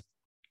specifics,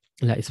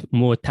 like it's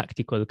more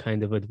tactical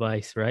kind of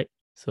advice, right?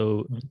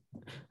 So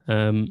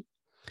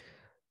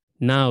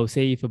now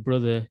say if a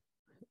brother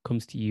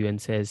comes to you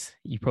and says,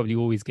 you probably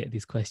always get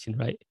this question,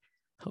 right?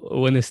 I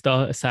want to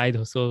start a side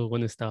hustle,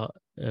 want to start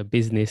a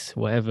business,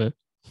 whatever.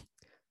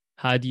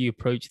 How do you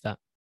approach that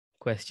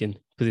question?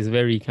 Because it's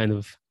very kind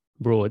of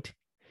broad.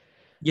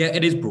 Yeah,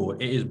 it is broad.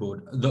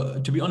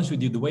 To be honest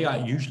with you, the way I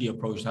usually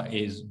approach that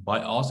is by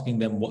asking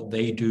them what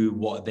they do,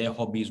 what are their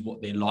hobbies,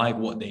 what they like,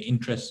 what their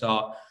interests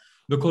are.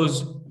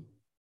 Because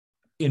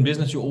in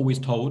business, you're always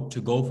told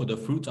to go for the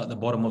fruits at the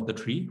bottom of the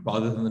tree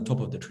rather than the top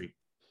of the tree.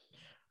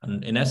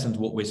 And in essence,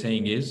 what we're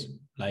saying is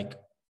like,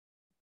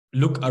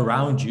 look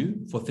around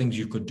you for things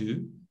you could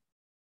do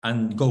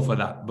and go for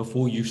that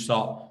before you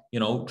start,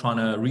 trying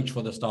to reach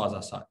for the stars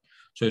as such.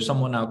 So if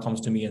someone now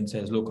comes to me and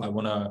says, look, I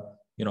want to,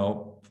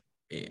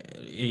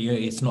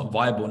 it's not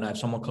viable. Now, if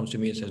someone comes to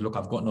me and says, look,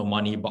 I've got no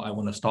money, but I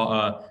want to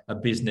start a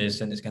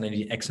business and it's going to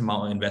need X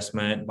amount of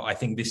investment, but I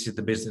think this is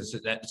the business,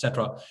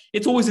 etc.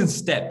 It's always in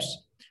steps.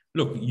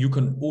 Look, you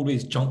can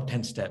always jump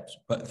 10 steps,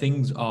 but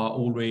things are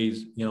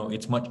always,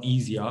 it's much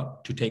easier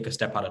to take a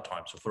step at a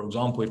time. So for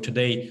example, if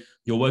today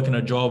you're working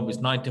a job, it's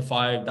 9 to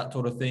 5, that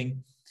sort of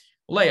thing.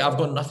 Like, I've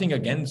got nothing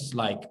against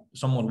like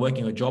someone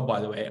working a job, by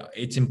the way.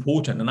 It's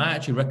important. And I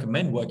actually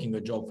recommend working a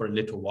job for a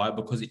little while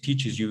because it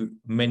teaches you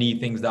many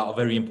things that are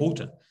very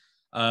important.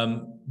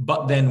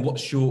 But then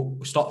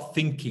start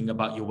thinking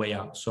about your way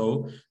out.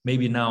 So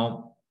maybe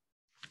now,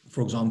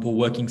 for example,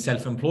 working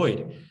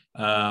self-employed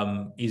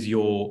is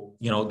your,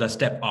 the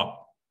step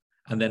up.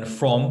 And then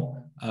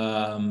from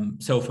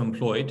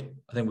self-employed,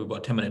 I think we've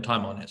got a 10-minute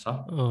time on it,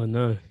 sir. Oh,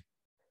 no.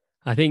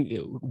 I think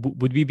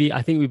we'd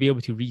be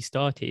able to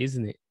restart it,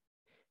 isn't it?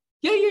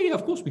 Yeah,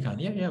 of course we can.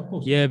 Yeah, of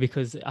course. Yeah,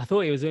 because I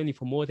thought it was only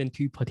for more than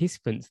 2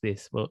 participants,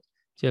 but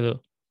yeah,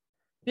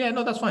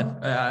 no, that's fine.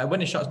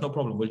 When it shuts, no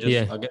problem. We'll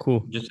just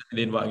cool. Just send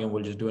the invite again.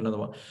 We'll just do another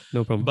one.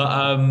 No problem.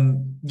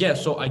 But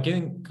so I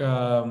think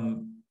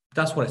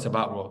That's what it's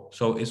about, bro.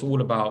 So it's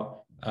all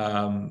about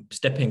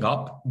stepping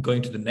up,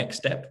 going to the next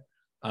step.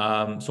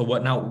 So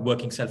what now?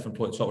 Working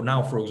self-employed. So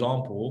now, for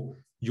example,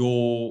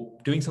 you're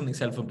doing something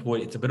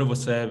self-employed. It's a bit of a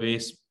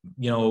service.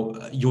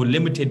 You're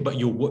limited, but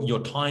your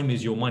time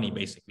is your money,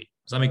 basically.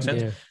 Does that make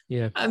sense? Yeah,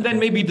 yeah. And then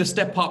maybe the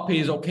step up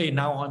is, okay,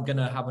 now I'm going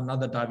to have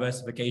another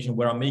diversification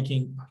where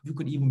you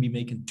could even be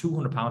making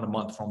 £200 a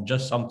month from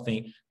just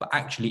something. But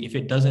actually, if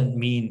it doesn't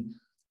mean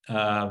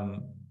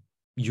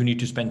you need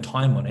to spend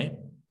time on it,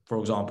 for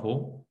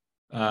example,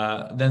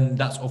 then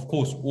that's, of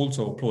course,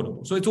 also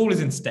applaudable. So it's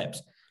always in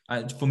steps.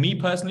 For me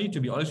personally,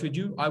 to be honest with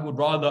you, I would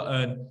rather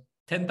earn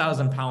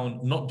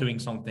 £10,000 not doing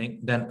something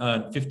than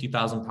earn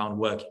 £50,000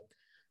 working.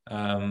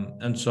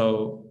 And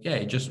so, yeah,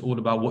 it's just all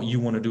about what you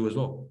want to do as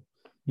well.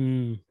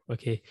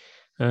 Okay.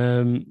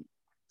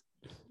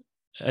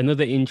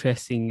 Another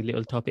interesting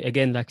little topic.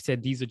 Again, like I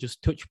said, these are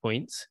just touch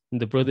points.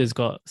 And the brothers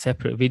got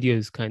separate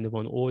videos kind of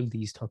on all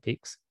these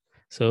topics.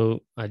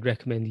 So I'd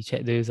recommend you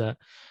check those out.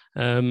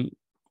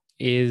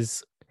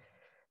 Is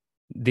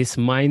this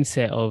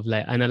mindset of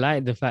like, and I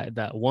like the fact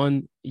that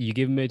one, you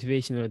give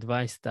motivational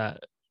advice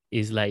that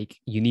is like,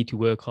 you need to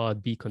work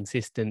hard, be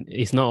consistent.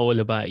 It's not all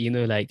about,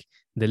 like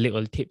the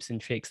little tips and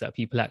tricks that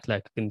people act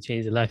like can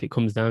change their life. It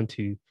comes down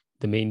to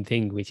the main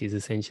thing, which is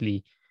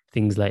essentially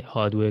things like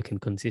hard work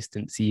and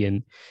consistency,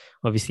 and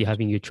obviously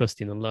having your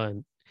trust in Allah.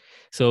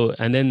 So,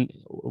 and then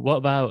what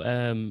about,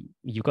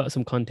 you got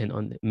some content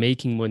on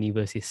making money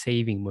versus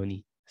saving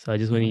money. So I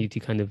just wanted you to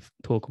kind of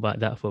talk about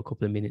that for a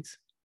couple of minutes.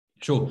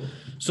 Sure.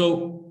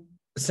 So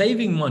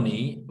saving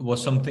money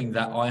was something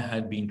that I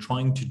had been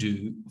trying to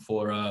do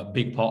for a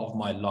big part of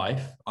my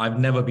life. I've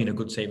never been a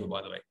good saver,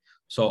 by the way.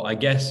 So I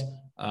guess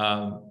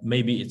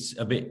maybe it's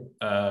a bit,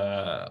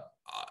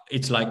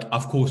 it's like,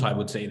 of course I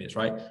would say this,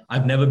 right?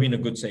 I've never been a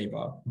good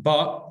saver.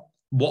 But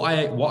what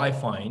I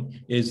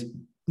find is,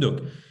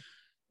 look,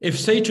 if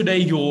say today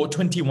you're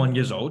 21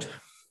 years old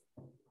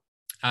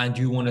and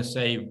you want to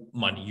save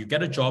money, you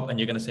get a job and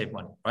you're going to save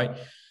money, right?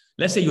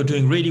 Let's say you're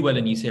doing really well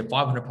and you save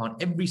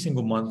 £500 every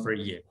single month for a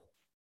year.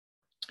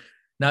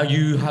 Now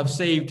you have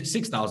saved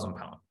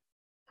 £6,000,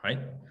 right?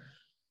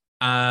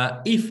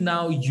 If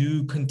now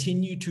you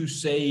continue to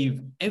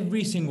save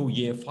every single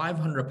year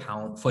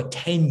 £500 for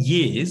 10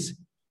 years,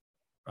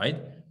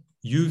 right?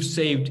 You've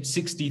saved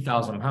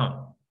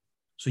 £60,000.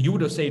 So you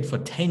would have saved for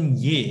 10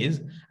 years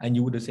and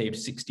you would have saved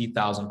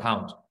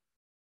 £60,000.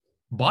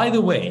 By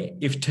the way,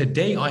 if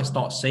today I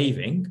start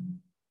saving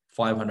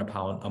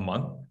 £500 a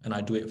month and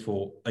I do it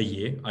for a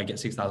year, I get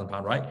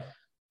 £6,000, right?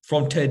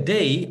 From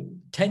today,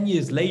 10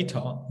 years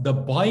later, the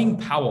buying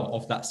power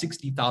of that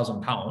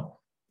 £60,000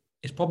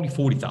 is probably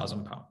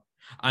 £40,000.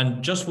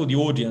 And just for the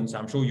audience,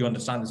 I'm sure you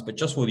understand this, but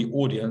just for the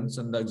audience,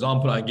 and the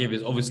example I give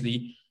is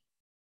obviously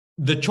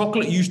the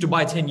chocolate you used to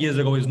buy 10 years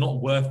ago is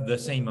not worth the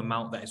same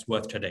amount that it's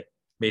worth today.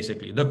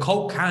 Basically, the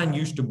Coke can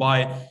used to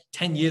buy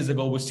 10 years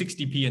ago was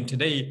 60p, and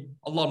today,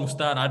 Allah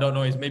Mustan, I don't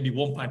know, is maybe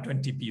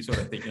 £1.20p sort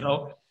of thing,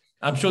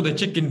 I'm sure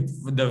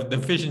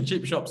the fish and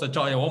chip shops are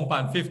charging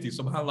 £1.50.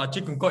 SubhanAllah,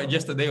 chicken cottage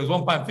yesterday was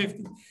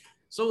 £1.50.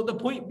 So the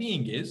point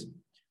being is,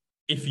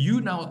 if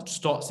you now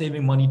start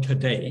saving money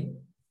today,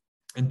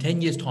 in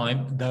 10 years'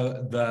 time,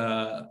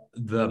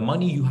 the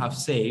money you have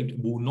saved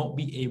will not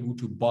be able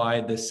to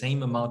buy the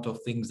same amount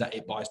of things that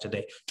it buys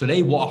today.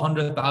 Today, what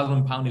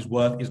 £100,000 is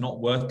worth is not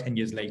worth 10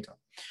 years later.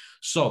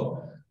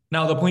 So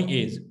now the point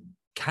is,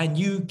 can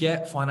you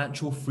get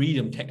financial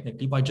freedom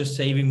technically by just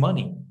saving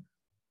money?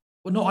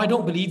 Well, no, I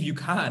don't believe you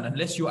can,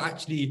 unless you're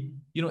actually,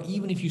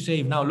 even if you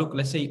save now, look,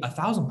 let's say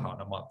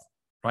 £1,000 a month,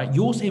 right?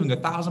 You're saving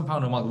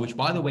 £1,000 a month, which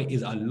by the way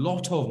is a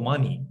lot of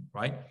money,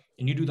 right?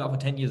 And you do that for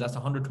 10 years, that's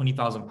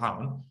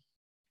 £120,000.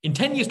 In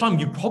 10 years' time,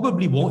 you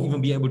probably won't even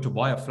be able to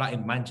buy a flat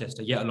in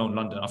Manchester, yet alone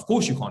London. Of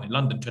course you can't in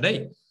London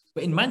today,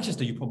 but in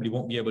Manchester, you probably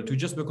won't be able to,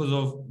 just because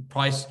of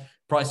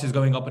prices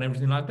going up and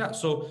everything like that.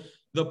 So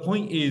the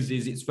point is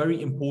it's very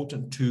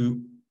important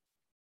to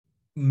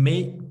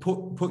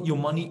put your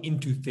money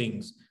into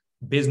things,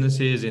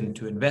 businesses,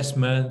 into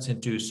investments,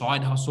 into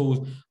side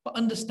hustles, but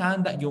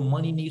understand that your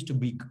money needs to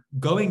be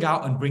going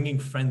out and bringing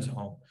friends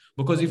home.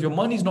 Because if your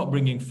money's not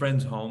bringing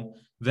friends home,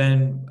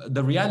 then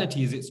the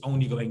reality is it's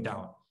only going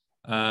down.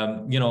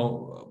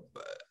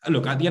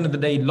 Look, at the end of the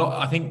day,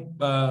 I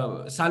think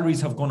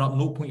salaries have gone up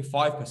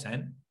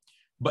 0.5%,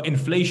 but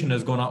inflation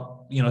has gone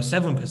up,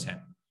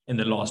 7% in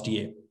the last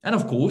year. And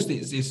of course,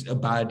 it's a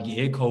bad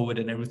year, COVID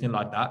and everything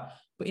like that.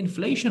 But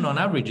inflation on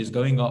average is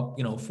going up,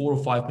 4 or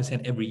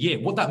 5% every year.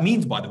 What that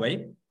means, by the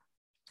way,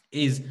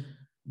 is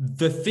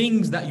the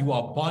things that you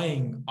are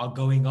buying are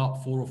going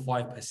up 4 or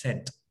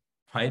 5%,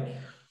 right?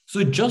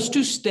 So just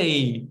to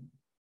stay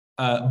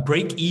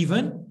break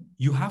even,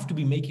 you have to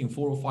be making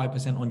 4 or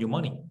 5% on your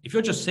money. If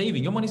you're just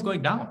saving, your money's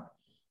going down.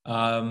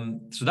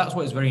 So that's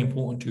why it's very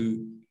important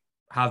to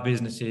have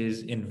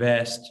businesses,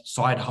 invest,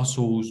 side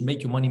hustles,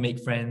 make your money, make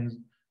friends,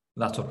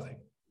 that sort of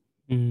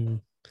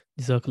thing.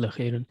 Jazakallah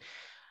khairan.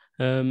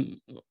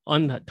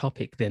 On that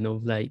topic then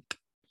of like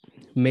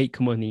make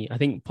money, I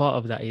think part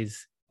of that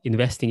is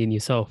investing in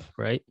yourself,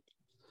 right?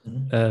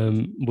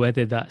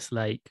 whether that's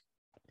like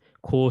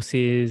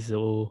courses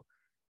or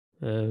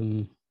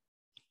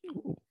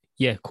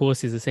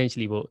courses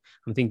essentially, but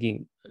I'm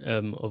thinking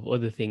of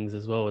other things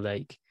as well,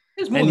 like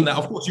There's more than that.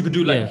 Of course, you could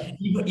do like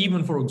yeah.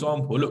 even for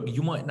example, look,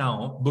 you might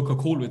now book a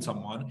call with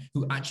someone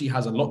who actually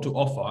has a lot to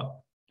offer.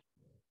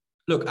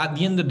 Look, at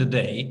the end of the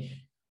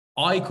day,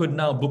 I could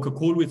now book a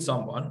call with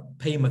someone,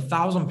 pay him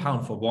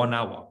 £1,000 for 1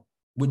 hour,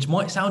 which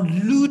might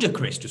sound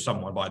ludicrous to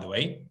someone, by the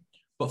way,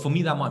 but for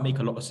me that might make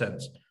a lot of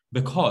sense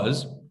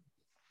because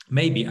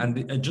maybe,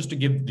 and just to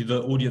give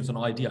the audience an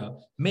idea,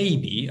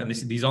 maybe, and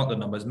these aren't the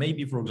numbers,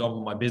 maybe, for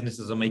example, my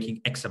businesses are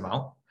making X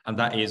amount, and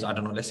that is, I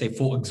don't know, let's say,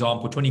 for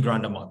example, 20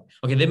 grand a month.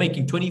 Okay, they're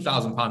making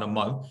 £20,000 a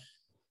month,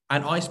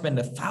 and I spend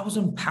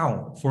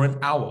 £1,000 for an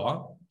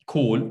hour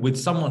call with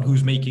someone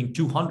who's making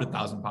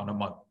 £200,000 a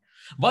month.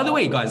 By the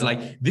way, guys,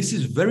 like this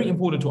is very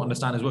important to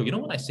understand as well. You know,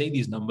 when I say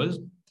these numbers,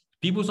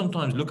 people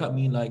sometimes look at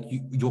me like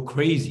you're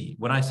crazy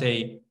when I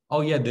say,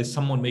 oh yeah, there's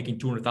someone making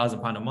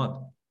 £200,000 a month.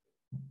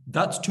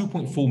 That's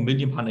 £2.4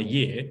 million a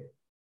year.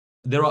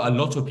 There are a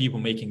lot of people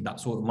making that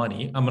sort of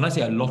money. And when I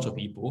say a lot of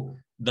people,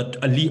 the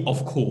elite,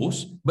 of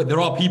course, but there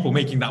are people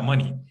making that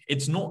money.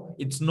 It's not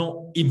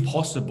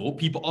impossible.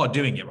 People are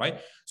doing it, right?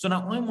 So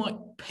now I might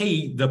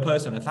pay the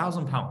person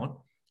 £1,000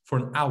 for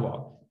an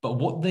hour, but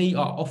what they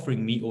are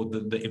offering me or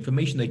the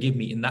information they give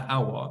me in that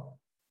hour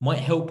might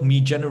help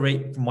me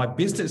generate my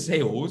business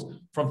sales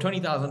from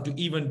 20,000 to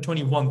even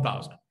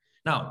 21,000.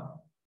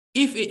 Now,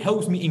 if it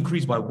helps me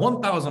increase by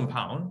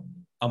 £1,000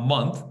 a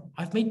month,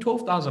 I've made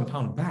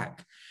 £12,000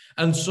 back.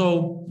 And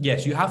so,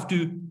 yes, you have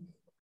to,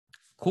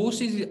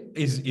 courses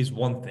is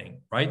one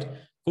thing, right?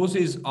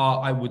 Courses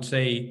are, I would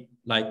say,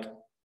 like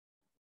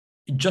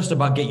just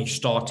about getting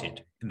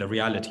started in the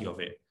reality of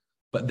it.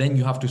 But then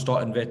you have to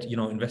start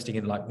investing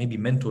in like maybe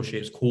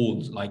mentorships,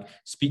 calls, like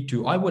speak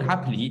to. I would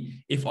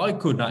happily, if I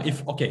could now,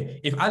 if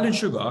Alan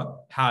Sugar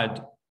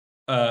had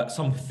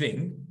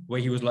something where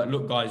he was like,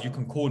 look, guys, you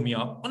can call me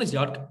up. Honestly,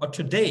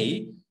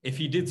 today, if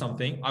he did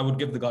something, I would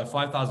give the guy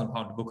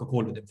 £5,000 to book a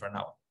call with him for an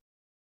hour.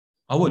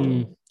 I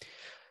would.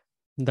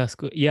 That's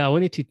good. Yeah, I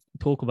wanted to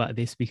talk about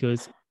this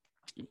because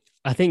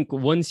I think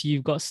once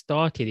you've got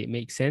started, it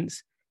makes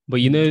sense.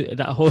 But you know,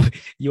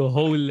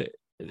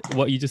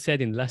 what you just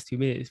said in the last 2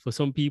 minutes, for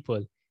some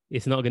people,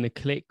 it's not going to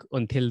click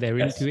until they're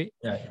into it.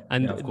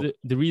 And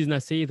the reason I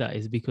say that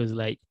is because,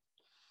 like,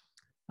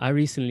 I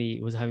recently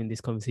was having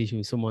this conversation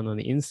with someone on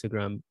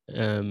Instagram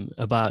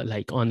about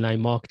like online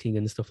marketing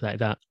and stuff like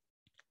that.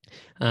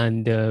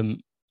 And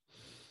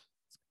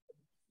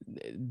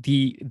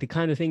the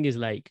kind of thing is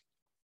like,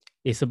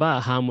 it's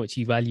about how much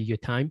you value your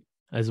time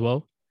as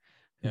well.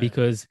 Yeah.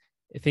 Because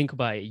think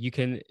about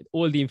it,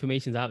 all the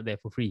information's out there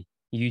for free,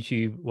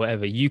 YouTube,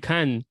 whatever. You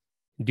can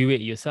do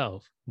it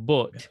yourself,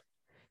 but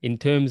in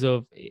terms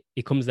of,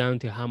 it comes down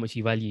to how much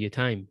you value your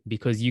time,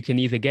 because you can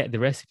either get the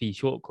recipe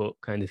shortcut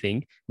kind of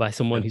thing by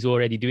someone who's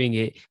already doing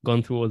it,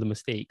 gone through all the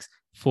mistakes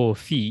for a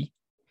fee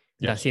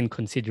that's in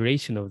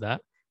consideration of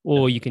that,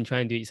 or you can try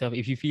and do it yourself.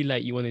 If you feel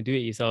like you want to do it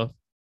yourself,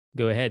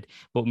 go ahead.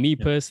 But me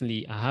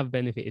personally, I have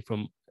benefited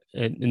from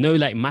no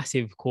like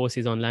massive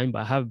courses online,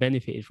 but I have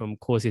benefited from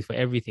courses for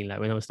everything. Like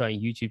when I was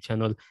starting YouTube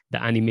channel,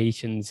 the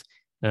animations,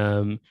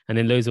 and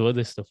then loads of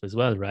other stuff as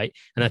well, right?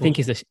 And I think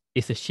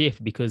it's a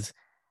shift, because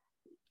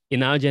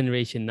in our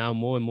generation now,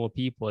 more and more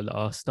people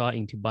are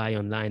starting to buy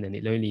online, and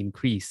it'll only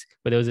increase.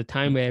 But there was a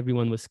time where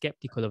everyone was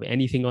skeptical of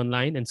anything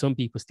online, and some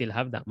people still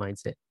have that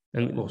mindset,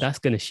 and that's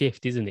going to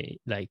shift, isn't it?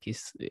 Like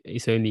it's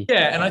only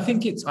and I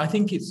think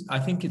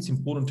it's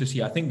important to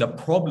see. I think the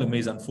problem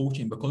is,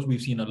 unfortunately, because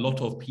we've seen a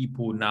lot of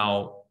people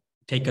now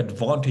take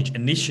advantage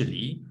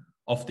initially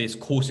of this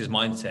courses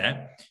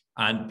mindset,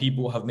 and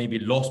people have maybe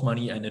lost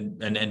money and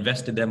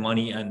invested their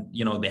money, and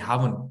they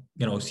haven't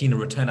seen a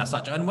return as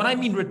such. And when I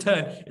mean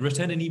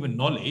return in even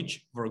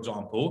knowledge, for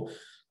example,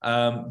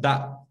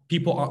 that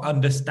people are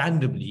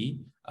understandably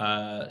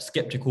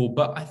skeptical.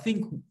 But I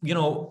think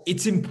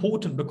it's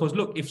important, because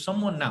look, if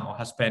someone now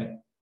has spent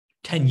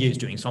 10 years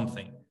doing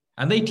something,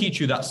 and they teach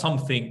you that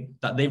something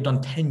that they've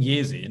done 10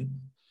 years in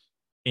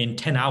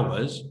 10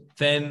 hours,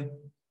 then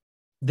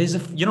there's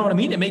you know what I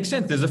mean? It makes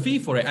sense. There's a fee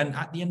for it. And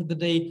at the end of the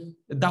day,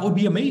 that would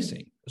be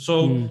amazing.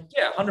 So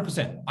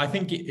 100%. I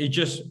think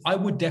I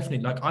would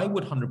definitely, I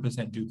would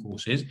 100% do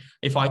courses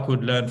if I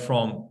could learn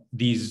from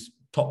these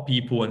top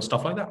people and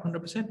stuff like that.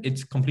 100%.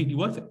 It's completely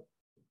worth it.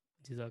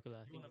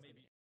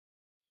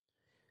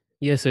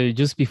 Yeah, so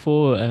just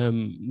before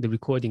the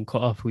recording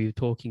cut off, we were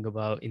talking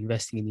about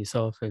investing in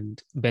yourself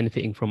and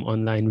benefiting from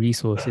online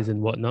resources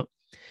and whatnot.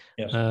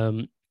 Yes.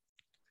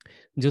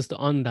 Just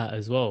on that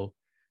as well,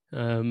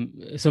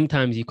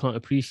 sometimes you can't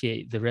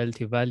appreciate the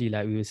relative value,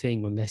 like we were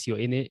saying, unless you're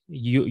in it.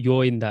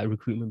 You're in that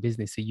recruitment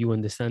business, so you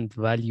understand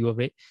the value of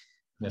it.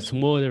 Yes. A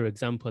smaller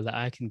example that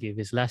I can give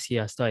is last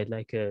year I started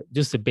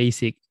just a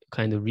basic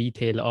kind of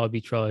retail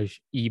arbitrage,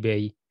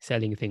 eBay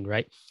selling thing,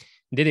 right?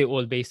 Did it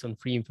all based on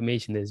free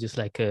information. There's just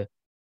like a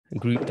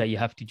group that you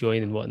have to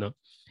join and whatnot.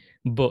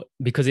 But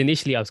because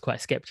initially I was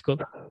quite skeptical,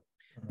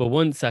 But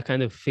once I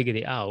kind of figured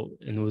it out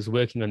and was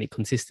working on it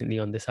consistently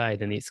on the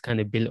side, and it's kind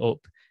of built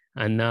up,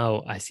 and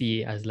now I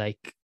see it as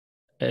like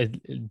a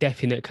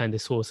definite kind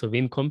of source of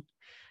income.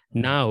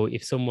 Now,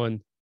 if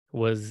someone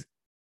was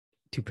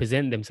to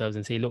present themselves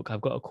and say, look,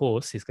 I've got a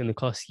course, it's going to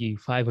cost you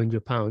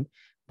 £500,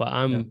 but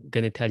I'm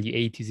going to tell you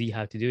A to Z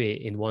how to do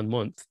it in 1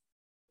 month.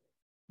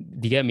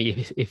 Do you get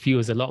me? It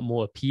feels a lot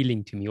more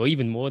appealing to me, or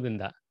even more than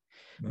that,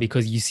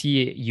 because you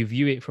see it, you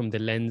view it from the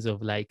lens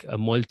of like a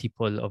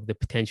multiple of the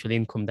potential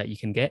income that you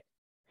can get.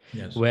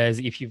 Yes. Whereas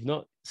if you've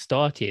not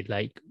started,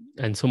 like,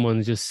 and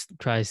someone just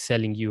tries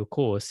selling you a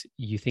course,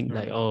 you think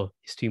like, oh,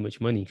 it's too much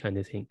money kind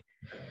of thing.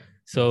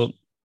 So,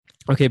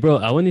 okay, bro,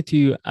 I wanted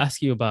to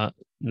ask you about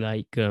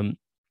like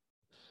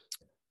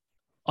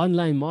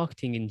online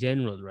marketing in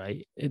general,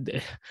 right?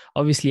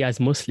 Obviously,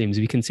 as Muslims,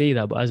 we can say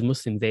that, but as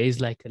Muslims, there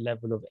is like a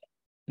level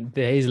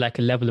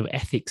of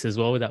ethics as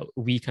well that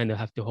we kind of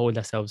have to hold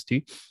ourselves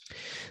to.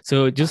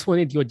 So just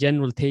wanted your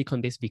general take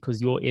on this,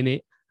 because you're in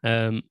it.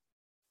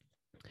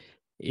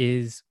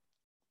 Is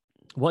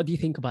what do you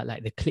think about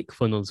like the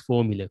ClickFunnels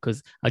formula?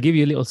 Because I'll give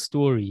you a little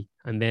story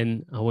and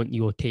then I want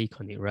your take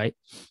on it, right?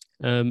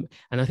 And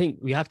I think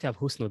we have to have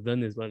husn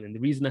al-dhan as well. And the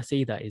reason I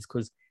say that is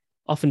because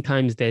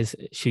oftentimes there's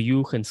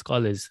shuyukh and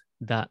scholars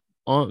that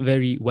aren't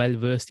very well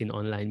versed in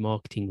online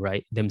marketing,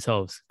 right,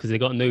 themselves, because they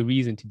got no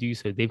reason to do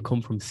so. They've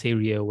come from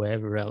Syria or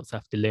wherever else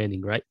after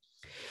learning, right?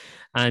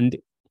 And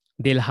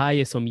they'll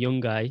hire some young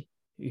guy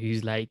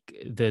who's like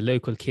the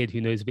local kid who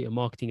knows a bit of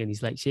marketing, and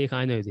he's like, Sheikh,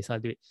 I know this, I'll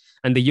do it.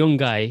 And the young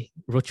guy,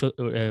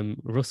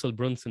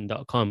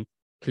 russellbrunson.com,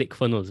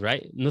 ClickFunnels,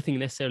 right? Nothing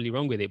necessarily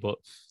wrong with it, but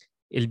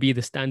it'll be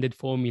the standard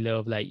formula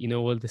of like, you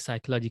know, all the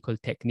psychological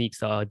techniques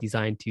that are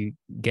designed to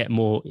get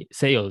more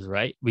sales,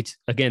 right? Which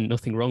again,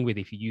 nothing wrong with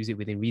it if you use it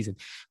within reason.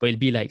 But it'll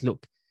be like,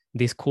 look,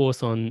 this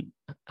course on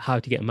how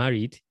to get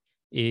married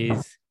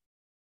is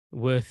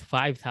worth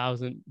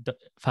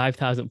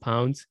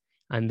 £5,000,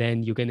 and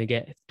then you're going to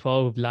get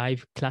 12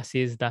 live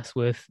classes that's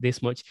worth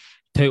this much.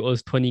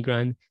 Total's 20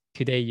 grand.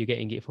 Today you're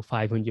getting it for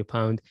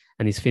 £500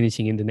 and it's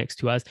finishing in the next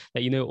 2 hours.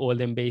 Like, you know, all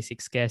them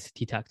basic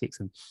scarcity tactics.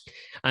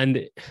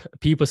 And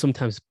people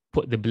sometimes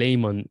put the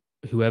blame on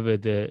whoever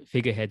the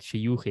figurehead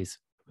shuyukh is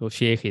or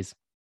sheikh is,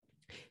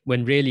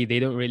 when really they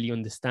don't really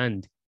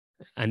understand.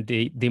 And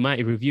they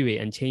might review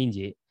it and change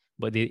it,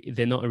 but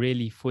they're not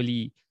really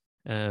fully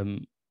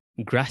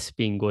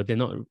grasping, or they're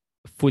not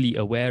fully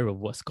aware of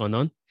what's gone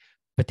on.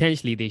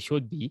 Potentially they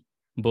should be,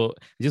 but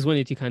I just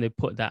wanted to kind of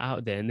put that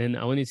out there. And then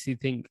I wanted to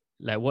think,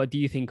 like, what do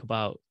you think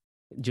about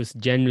just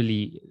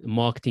generally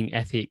marketing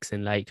ethics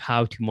and like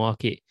how to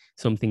market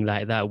something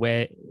like that?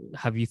 Where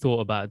have you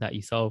thought about that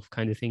yourself,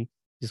 kind of thing?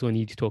 Just want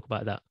you to talk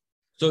about that.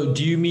 So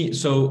do you mean,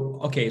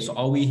 so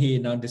are we here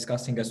now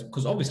discussing as,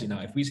 because obviously now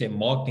if we say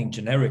marketing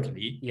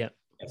generically, yeah,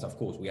 yes, of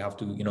course we have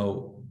to, you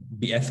know,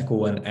 be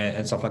ethical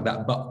and stuff like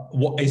that. But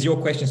what is your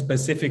question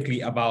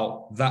specifically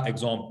about that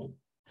example?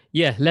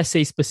 Yeah, let's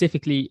say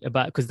specifically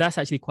about, because that's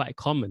actually quite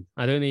common.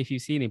 I don't know if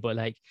you've seen it, but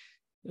like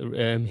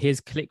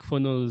his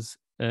ClickFunnels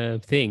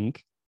thing,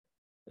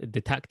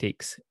 the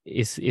tactics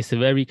is a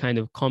very kind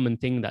of common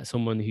thing that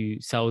someone who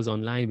sells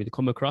online would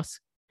come across.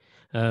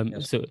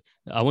 Yes. So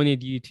I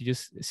wanted you to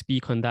just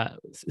speak on that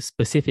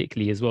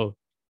specifically as well.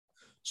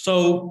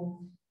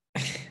 So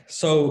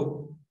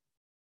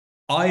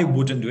I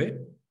wouldn't do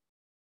it,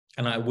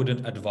 and I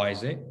wouldn't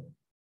advise it.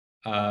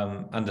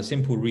 And the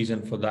simple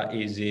reason for that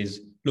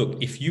is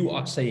look, if you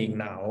are saying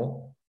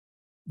now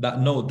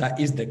that no, that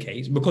is the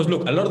case, because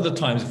look, a lot of the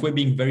times, if we're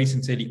being very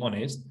sincerely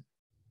honest,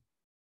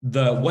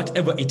 the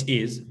whatever it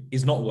is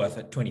not worth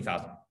it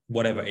 20,000,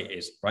 whatever it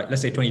is, right?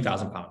 Let's say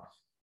 £20,000.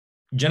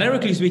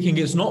 Generically speaking,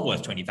 it's not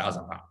worth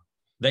 £20,000.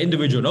 The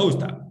individual knows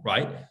that,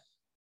 right?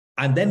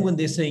 And then when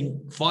they're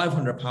saying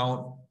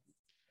 £500,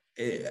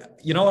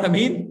 you know what I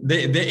mean?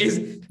 There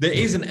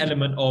is an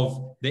element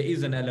of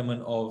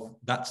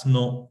that's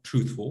not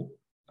truthful.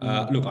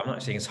 Look, I'm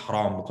not saying it's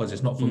haram because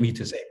it's not for me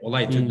to say.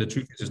 Wallahi, the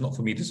truth is, it's not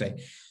for me to say.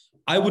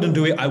 I wouldn't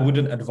do it. I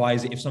wouldn't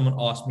advise it. If someone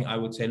asked me, I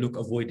would say, look,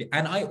 avoid it.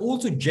 And I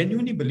also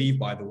genuinely believe,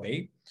 by the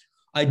way,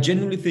 I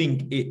genuinely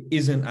think it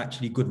isn't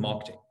actually good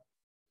marketing.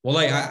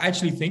 Wallahi, I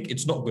actually think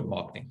it's not good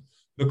marketing,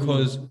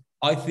 because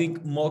I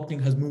think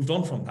marketing has moved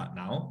on from that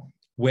now,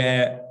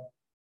 where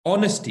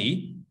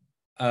honesty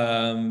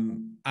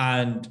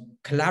and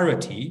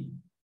clarity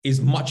is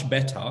much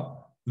better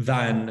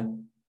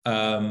than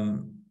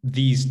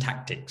these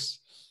tactics.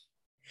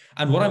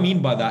 And what I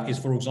mean by that is,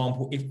 for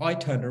example, if I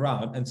turn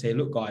around and say,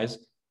 look, guys,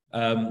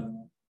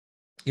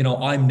 you know,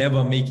 I'm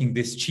never making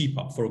this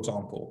cheaper, for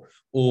example,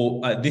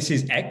 or this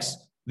is X,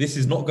 this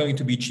is not going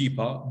to be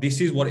cheaper, this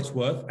is what it's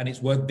worth, and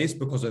it's worth this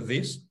because of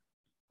this.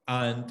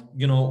 And,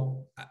 you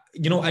know,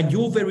 and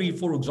you're very,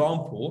 for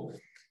example,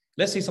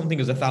 let's say something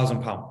is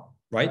 £1,000,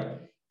 right?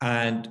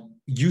 And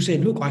you say,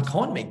 look, I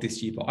can't make this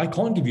cheaper. I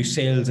can't give you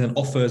sales and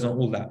offers and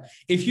all that.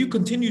 If you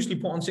continuously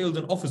put on sales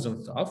and offers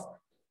and stuff,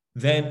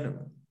 then,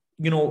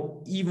 you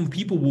know, even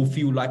people will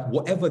feel like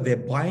whatever they're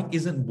buying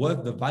isn't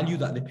worth the value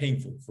that they're paying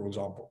for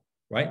example,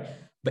 right?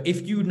 But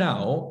if you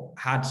now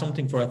had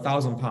something for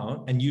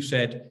 £1,000 and you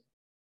said,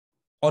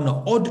 on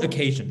an odd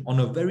occasion, on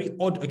a very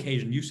odd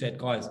occasion, you said,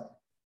 guys,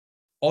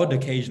 odd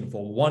occasion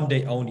for one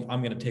day only,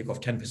 I'm going to take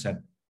off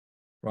 10%,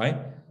 right?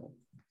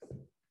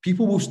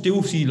 People will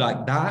still see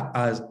like that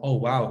as, oh,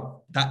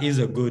 wow, that is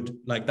a good,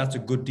 like, that's a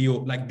good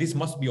deal. Like, this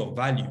must be of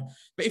value.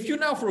 But if you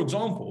now, for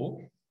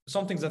example,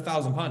 something's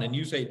 £1,000 and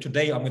you say,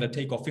 today I'm going to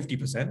take off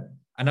 50%,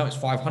 and now it's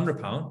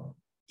 £500,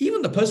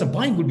 even the person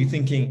buying would be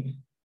thinking,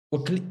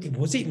 well,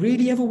 was it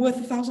really ever worth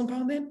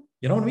 £1,000 then?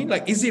 You know what I mean?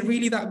 Like, is it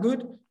really that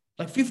good?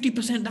 Like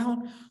 50%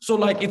 down? So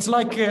like, it's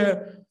like,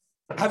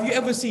 have you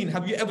ever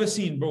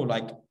seen, bro,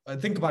 like,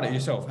 think about it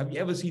yourself. Have you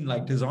ever seen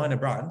like designer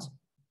brands?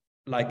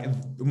 Like,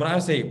 when I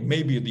say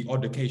maybe the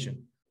odd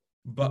occasion,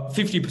 but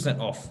 50%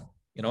 off,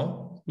 you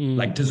know,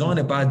 like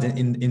designer brands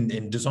in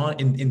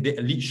the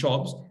elite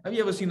shops. Have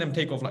you ever seen them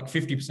take off like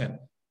 50%?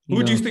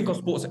 Who do you think of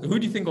sports? Who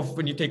do you think of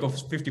when you take off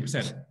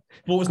 50%?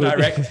 Sports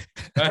Direct,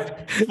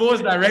 right?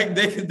 Sports Direct,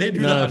 they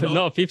do that.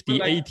 Not 50,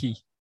 like, 80.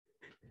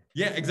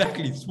 Yeah,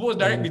 exactly. Sports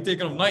Direct be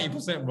taking off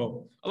 90%,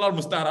 bro. Allah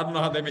Musta'an, I don't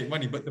know how they make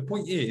money, but the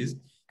point is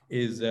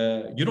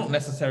you don't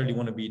necessarily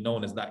want to be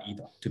known as that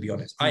either, to be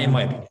honest. In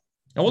my opinion.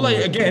 And well,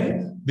 like,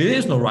 again, there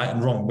is no right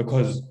and wrong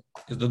because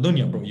it's the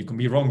dunya, bro. You can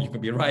be wrong, you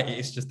can be right.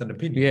 It's just an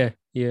opinion.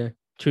 Yeah,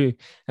 true.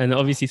 And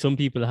obviously, some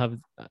people have.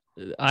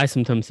 I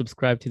sometimes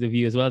subscribe to the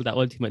view as well that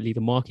ultimately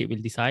the market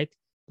will decide.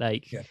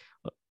 Like,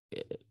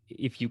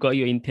 if you've got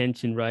your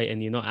intention right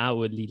and you're not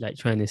outwardly like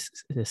trying to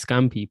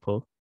scam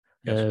people,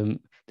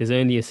 there's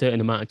only a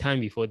certain amount of time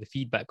before the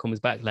feedback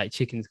comes back, like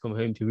chickens come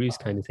home to roost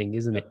kind of thing,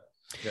 isn't it?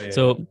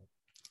 So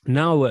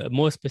now,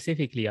 more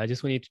specifically, I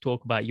just wanted to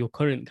talk about your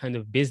current kind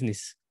of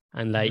business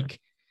and like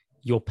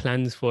your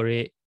plans for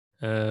it,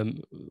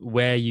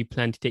 where you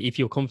plan to take, if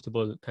you're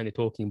comfortable kind of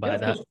talking about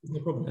that, no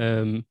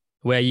problem.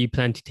 where you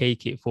plan to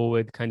take it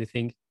forward kind of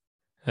thing.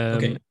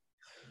 Okay.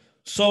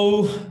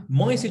 So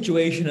my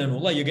situation, and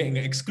wallah, you're getting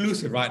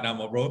exclusive right now,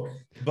 my bro.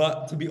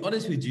 But to be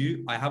honest with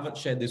you, I haven't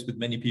shared this with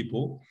many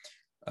people.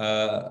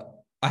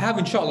 I have,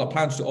 inshallah,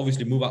 plans to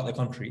obviously move out of the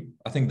country.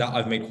 I think that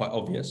I've made quite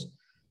obvious.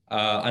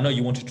 I know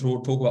you wanted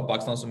to talk about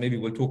Pakistan, so maybe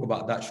we'll talk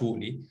about that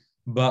shortly.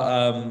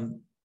 But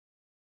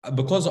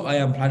because I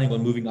am planning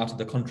on moving out of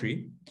the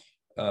country,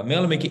 may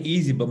Allah make it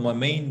easy, but my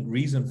main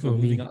reason for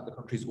moving out of the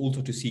country is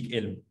also to seek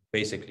ilm,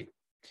 basically.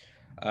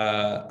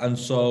 And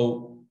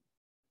so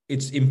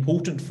it's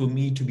important for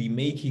me to be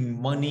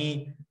making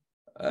money,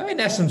 in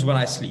essence, when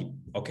I sleep,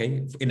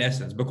 okay? In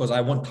essence, because I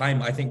want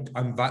time. I think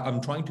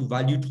I'm trying to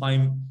value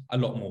time a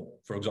lot more,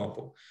 for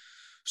example.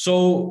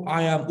 So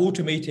I am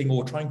automating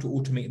or trying to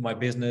automate my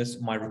business,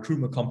 my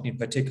recruitment company in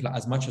particular,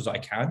 as much as I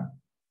can.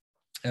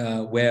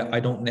 Where I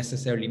don't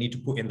necessarily need to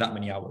put in that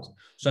many hours.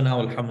 So now,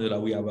 alhamdulillah,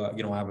 we have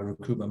I have a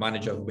recruitment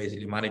manager who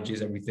basically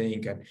manages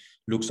everything and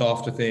looks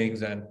after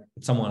things, and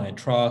it's someone I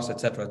trust,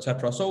 etc.,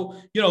 etc. So,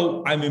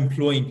 I'm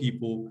employing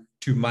people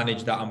to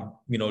manage that and,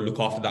 look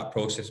after that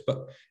process.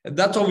 But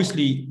that's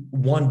obviously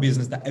one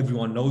business that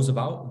everyone knows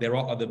about. There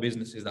are other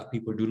businesses that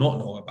people do not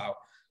know about.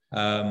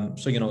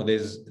 So,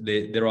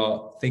 there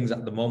are things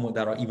at the moment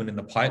that are even in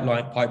the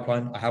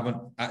pipeline. I haven't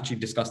actually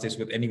discussed this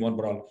with anyone,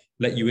 but I'll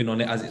let you in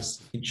on it as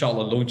it's,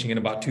 inshallah, launching in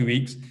about 2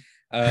 weeks.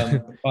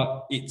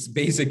 But it's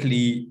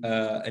basically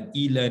an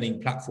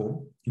e-learning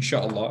platform,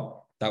 inshallah,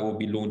 that will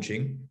be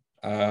launching,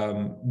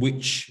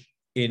 which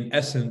in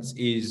essence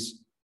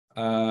is,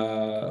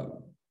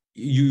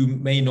 you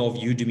may know of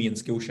Udemy and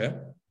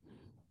Skillshare.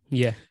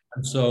 Yeah.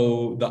 And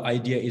so the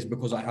idea is,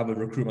 because I have a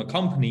recruitment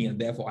company and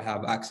therefore I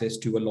have access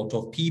to a lot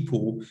of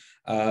people,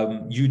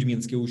 Udemy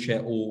and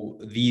Skillshare, or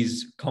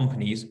these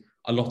companies,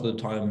 a lot of the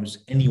times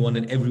anyone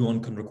and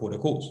everyone can record a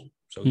course.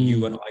 So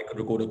you and I could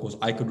record a course.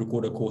 I could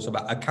record a course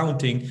about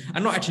accounting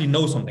and not actually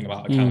know something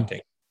about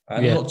accounting.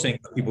 I'm not saying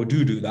that people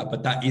do that,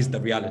 but that is the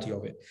reality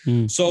of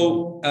it.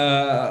 So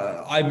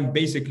I'm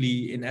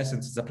basically, in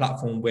essence, it's a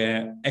platform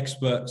where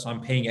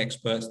I'm paying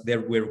experts,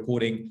 we're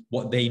recording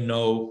what they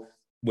know,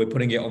 we're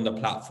putting it on the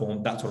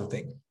platform, that sort of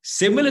thing.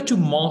 Similar to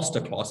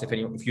Masterclass,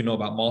 if you know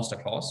about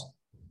Masterclass.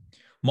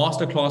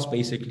 Masterclass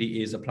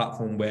basically is a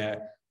platform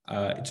where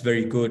it's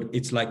very good.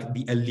 It's like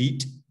the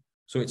elite.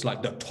 So it's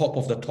like the top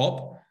of the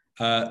top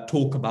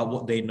talk about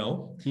what they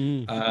know.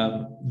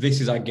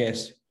 This is, I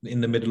guess, in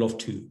the middle of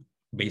two,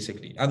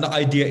 basically. And the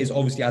idea is,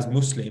 obviously, as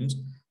Muslims,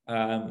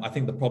 I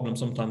think the problem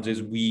sometimes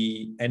is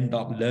we end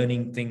up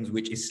learning things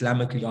which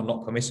Islamically are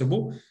not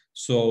permissible.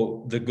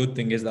 So the good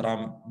thing is that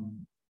I'm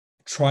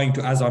trying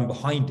to, as I'm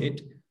behind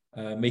it,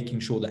 making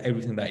sure that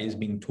everything that is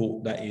being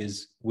taught, that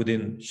is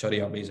within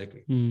Sharia,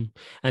 basically.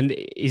 And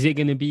is it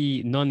going to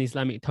be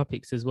non-Islamic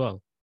topics as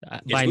well?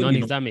 By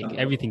non-Islamic,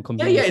 everything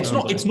comes in.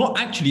 It's not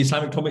actually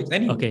Islamic topics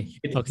anyway.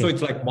 So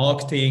it's like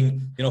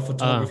marketing,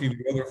 photography,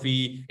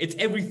 videography. It's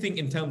everything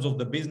in terms of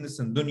the business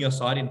and dunya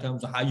side, in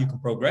terms of how you can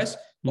progress.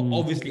 But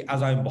obviously,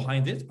 as I'm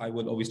behind it, I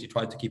will obviously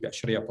try to keep it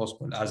Sharia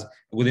possible, as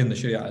within the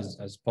Sharia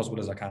as possible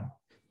as I can.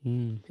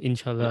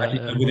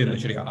 Inshallah. Within the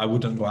Sharia, I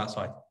wouldn't go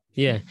outside.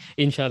 Yeah,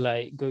 inshallah,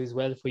 it goes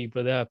well for you,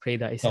 brother. I pray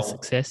that it's a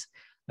success.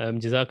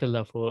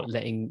 Jazakallah for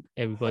letting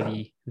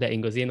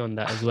us in on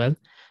that as well.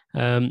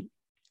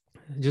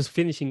 Just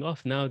finishing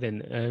off now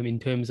then, in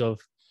terms of,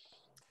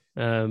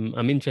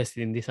 I'm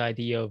interested in this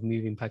idea of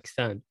moving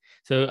Pakistan.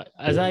 So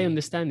as I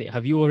understand it,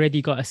 have you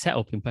already got a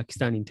setup in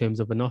Pakistan in terms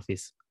of an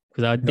office?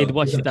 Because I No, did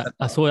watch there isn't a that.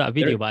 I setup. saw that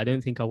video, but I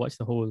don't think I watched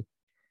the whole.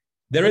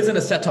 There isn't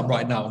a setup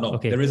right now. No,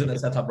 Okay. there isn't a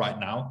setup right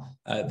now.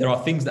 There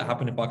are things that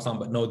happen in Pakistan,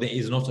 but no, there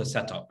is not a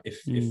setup.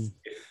 If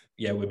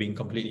yeah, we're being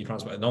completely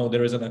transparent. No,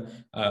 there isn't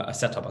a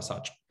setup as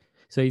such.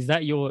 So is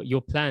that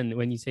your plan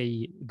when you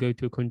say go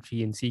to a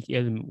country and seek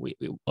ilm?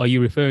 Are you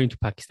referring to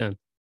Pakistan?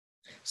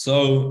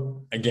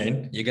 So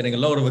again, you're getting a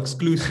lot of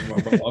exclusive, my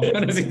brother. I'll be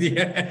honest with you.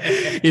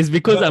 It's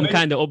because I'm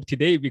kind of up to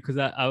date, because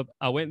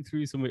I went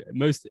through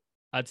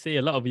I'd say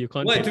a lot of your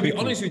content. Well, to be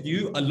honest with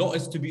you, a lot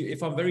is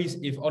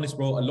if honest,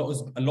 bro, a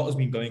lot has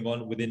been going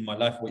on within my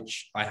life,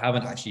 which I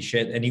haven't actually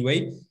shared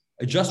anyway.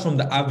 Just from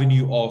the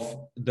avenue of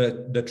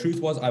the truth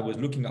was, I was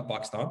looking at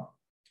Pakistan.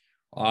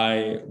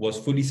 I was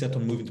fully set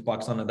on moving to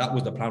Pakistan, and that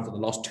was the plan for the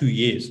last 2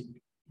 years.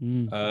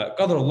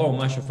 Qadar Allah,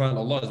 masha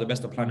Allah is the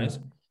best of planners.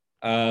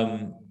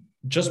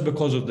 Just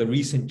because of the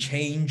recent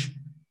change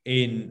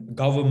in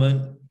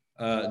government,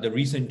 the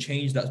recent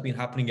change that's been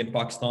happening in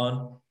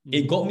Pakistan,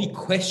 it got me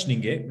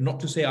questioning it. Not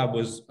to say I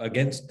was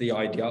against the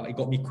idea, it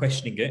got me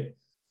questioning it.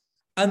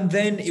 And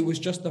then it was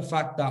just the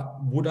fact that,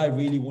 would I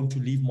really want to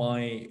leave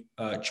my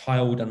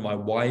child and my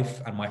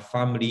wife and my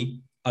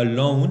family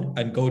alone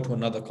and go to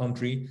another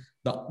country?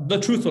 The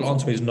truthful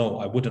answer is no,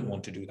 I wouldn't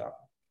want to do that.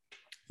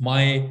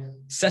 My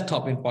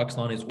setup in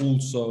Pakistan is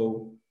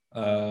also,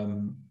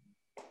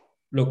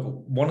 look,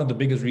 one of the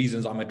biggest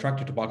reasons I'm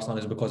attracted to Pakistan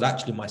is because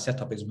actually my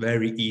setup is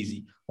very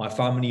easy. My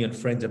family and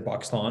friends in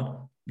Pakistan,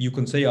 you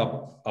can say,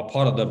 are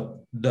part of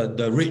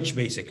the rich,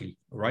 basically,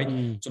 right?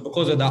 So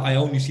because of that, I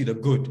only see the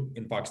good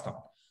in Pakistan.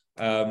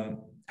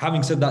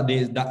 Having said that,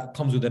 that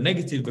comes with a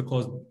negative,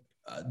 because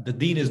the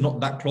deen is not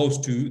that close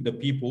to the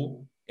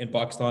people in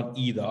Pakistan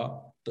either,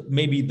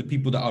 maybe the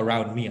people that are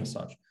around me as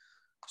such.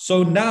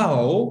 So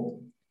now,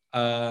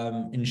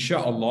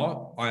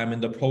 inshallah, I am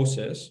in the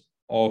process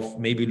of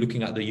maybe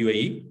looking at the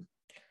UAE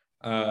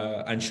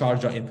and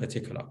Sharjah in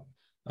particular.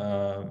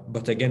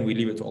 But again, we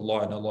leave it to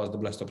Allah, and Allah is the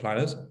blessed of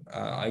planners.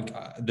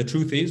 The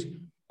truth is,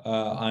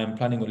 I am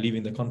planning on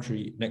leaving the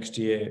country next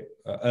year,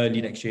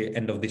 early next year,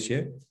 end of this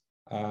year.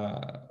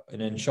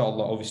 And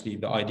inshallah, obviously,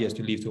 the idea is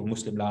to leave to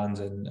Muslim lands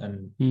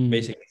and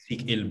basically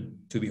seek ilm,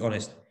 to be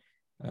honest.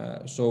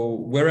 So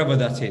wherever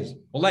that is,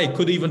 Allah, it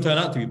could even turn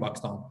out to be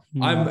Pakistan.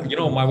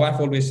 My wife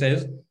always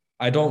says,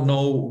 I don't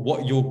know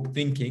what you're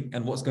thinking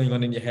and what's going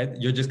on in your head.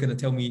 You're just going to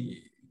tell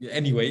me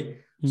anyway.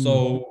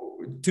 So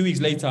 2 weeks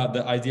later,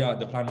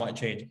 the plan might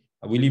change.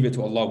 We leave it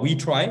to Allah. We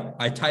try.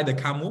 I tie the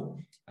camel,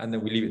 and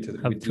then we leave it to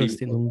Have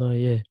trust in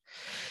Allah.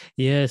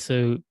 Yeah.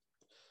 So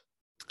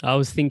I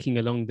was thinking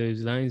along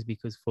those lines,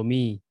 because for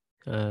me,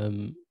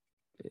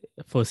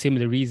 for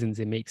similar reasons,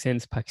 it makes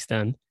sense,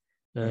 Pakistan.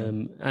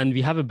 And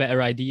we have a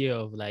better idea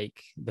of like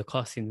the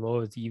costs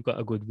involved. You've got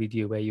a good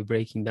video where you're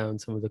breaking down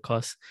some of the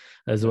costs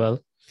as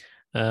well.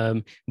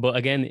 But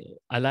again,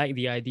 I like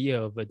the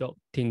idea of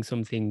adopting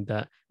something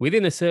that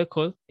within a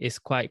circle is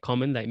quite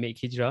common, like make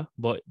hijrah,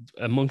 but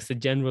amongst the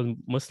general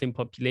Muslim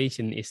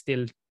population is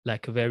still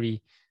like a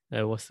very,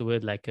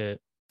 like a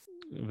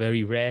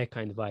very rare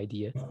kind of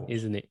idea,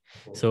 isn't it?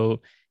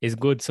 So it's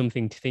good,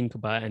 something to think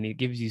about, and it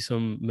gives you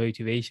some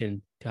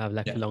motivation to have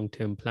like a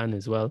long-term plan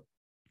as well.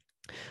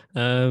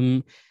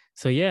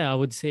 So yeah, I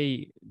would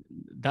say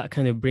that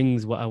kind of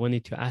brings what I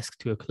wanted to ask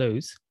to a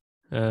close.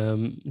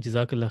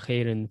 Jazakallah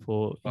khairan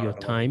for your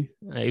time.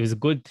 It was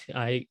good.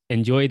 I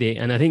enjoyed it.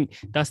 And I think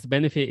that's the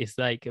benefit. It's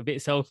like a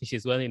bit selfish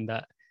as well in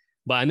that,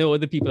 but I know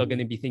other people are going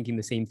to be thinking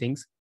the same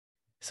things.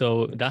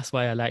 So that's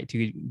why I like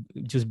to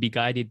just be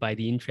guided by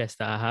the interest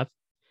that I have.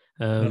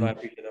 I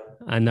appreciate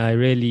that. And I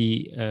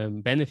really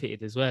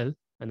benefited as well.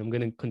 And I'm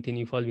going to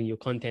continue following your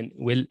content.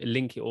 We'll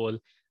link it all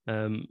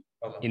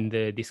in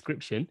the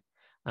description.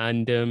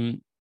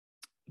 And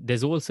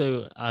there's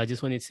also, I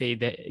just wanted to say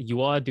that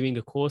you are doing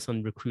a course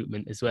on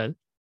recruitment as well.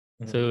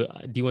 So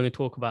do you want to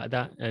talk about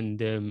that?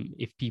 And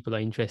if people are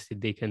interested,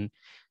 they can.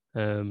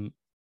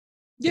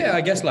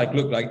 I guess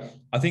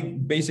I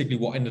think basically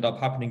what ended up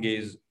happening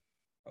is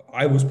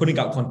I was putting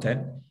out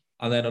content,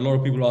 and then a lot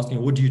of people were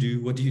asking, what do you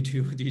do? What do you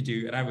do? What do you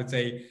do? And I would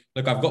say,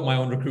 look, I've got my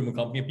own recruitment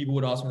company. And people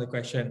would ask me the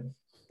question,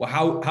 well,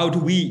 how do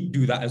we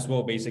do that as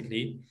well,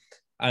 basically?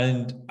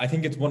 And I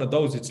think it's one of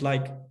those, it's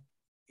like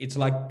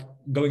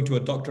going to a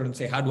doctor and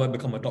say, how do I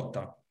become a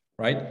doctor?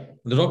 Right?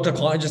 The doctor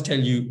can't just tell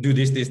you, do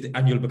this,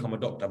 and you'll become a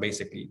doctor,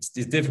 basically. It's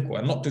difficult.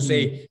 And not to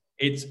say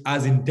it's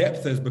as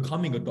in-depth as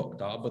becoming a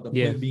doctor, but the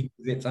point being,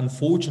 it's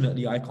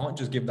unfortunately, I can't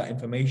just give that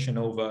information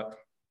over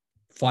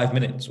 5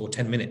 minutes or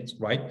 10 minutes,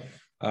 right?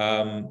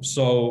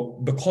 So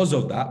because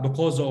of that,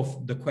 because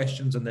of the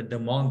questions and the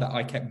demand that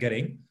I kept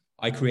getting,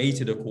 I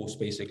created a course,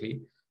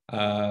 basically,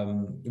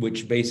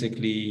 which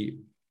basically,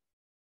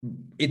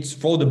 it's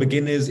for the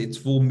beginners, it's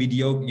for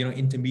mediocre,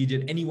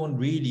 intermediate. Anyone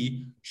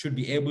really should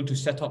be able to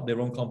set up their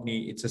own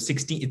company. It's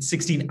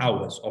 16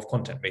 hours of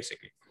content,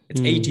 basically.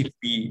 It's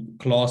 83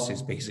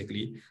 classes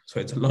basically, so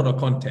it's a lot of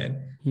content.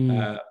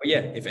 But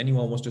yeah, if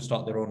anyone wants to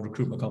start their own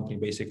recruitment company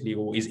basically,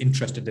 or is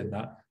interested in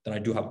that, then I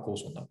do have a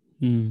course on that.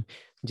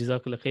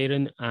 Jazakallah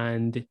khairan.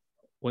 And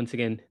once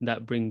again,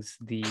 that brings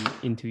the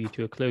interview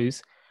to a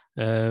close.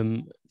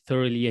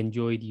 Thoroughly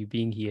enjoyed you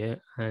being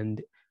here,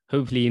 and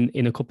hopefully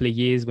in a couple of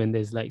years when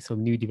there's like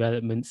some new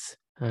developments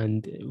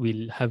and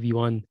we'll have you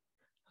on,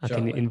 I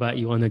can invite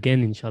you on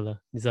again, inshallah.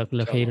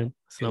 Jazakallah khairan.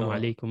 Assalamu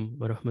alaikum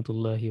wa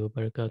rahmatullahi wa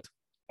barakatuh.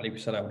 Alaikum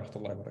salam wa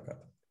rahmatullahi wa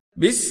barakatuh.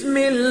 بسم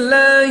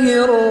الله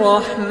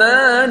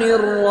الرحمن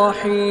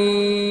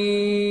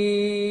الرحيم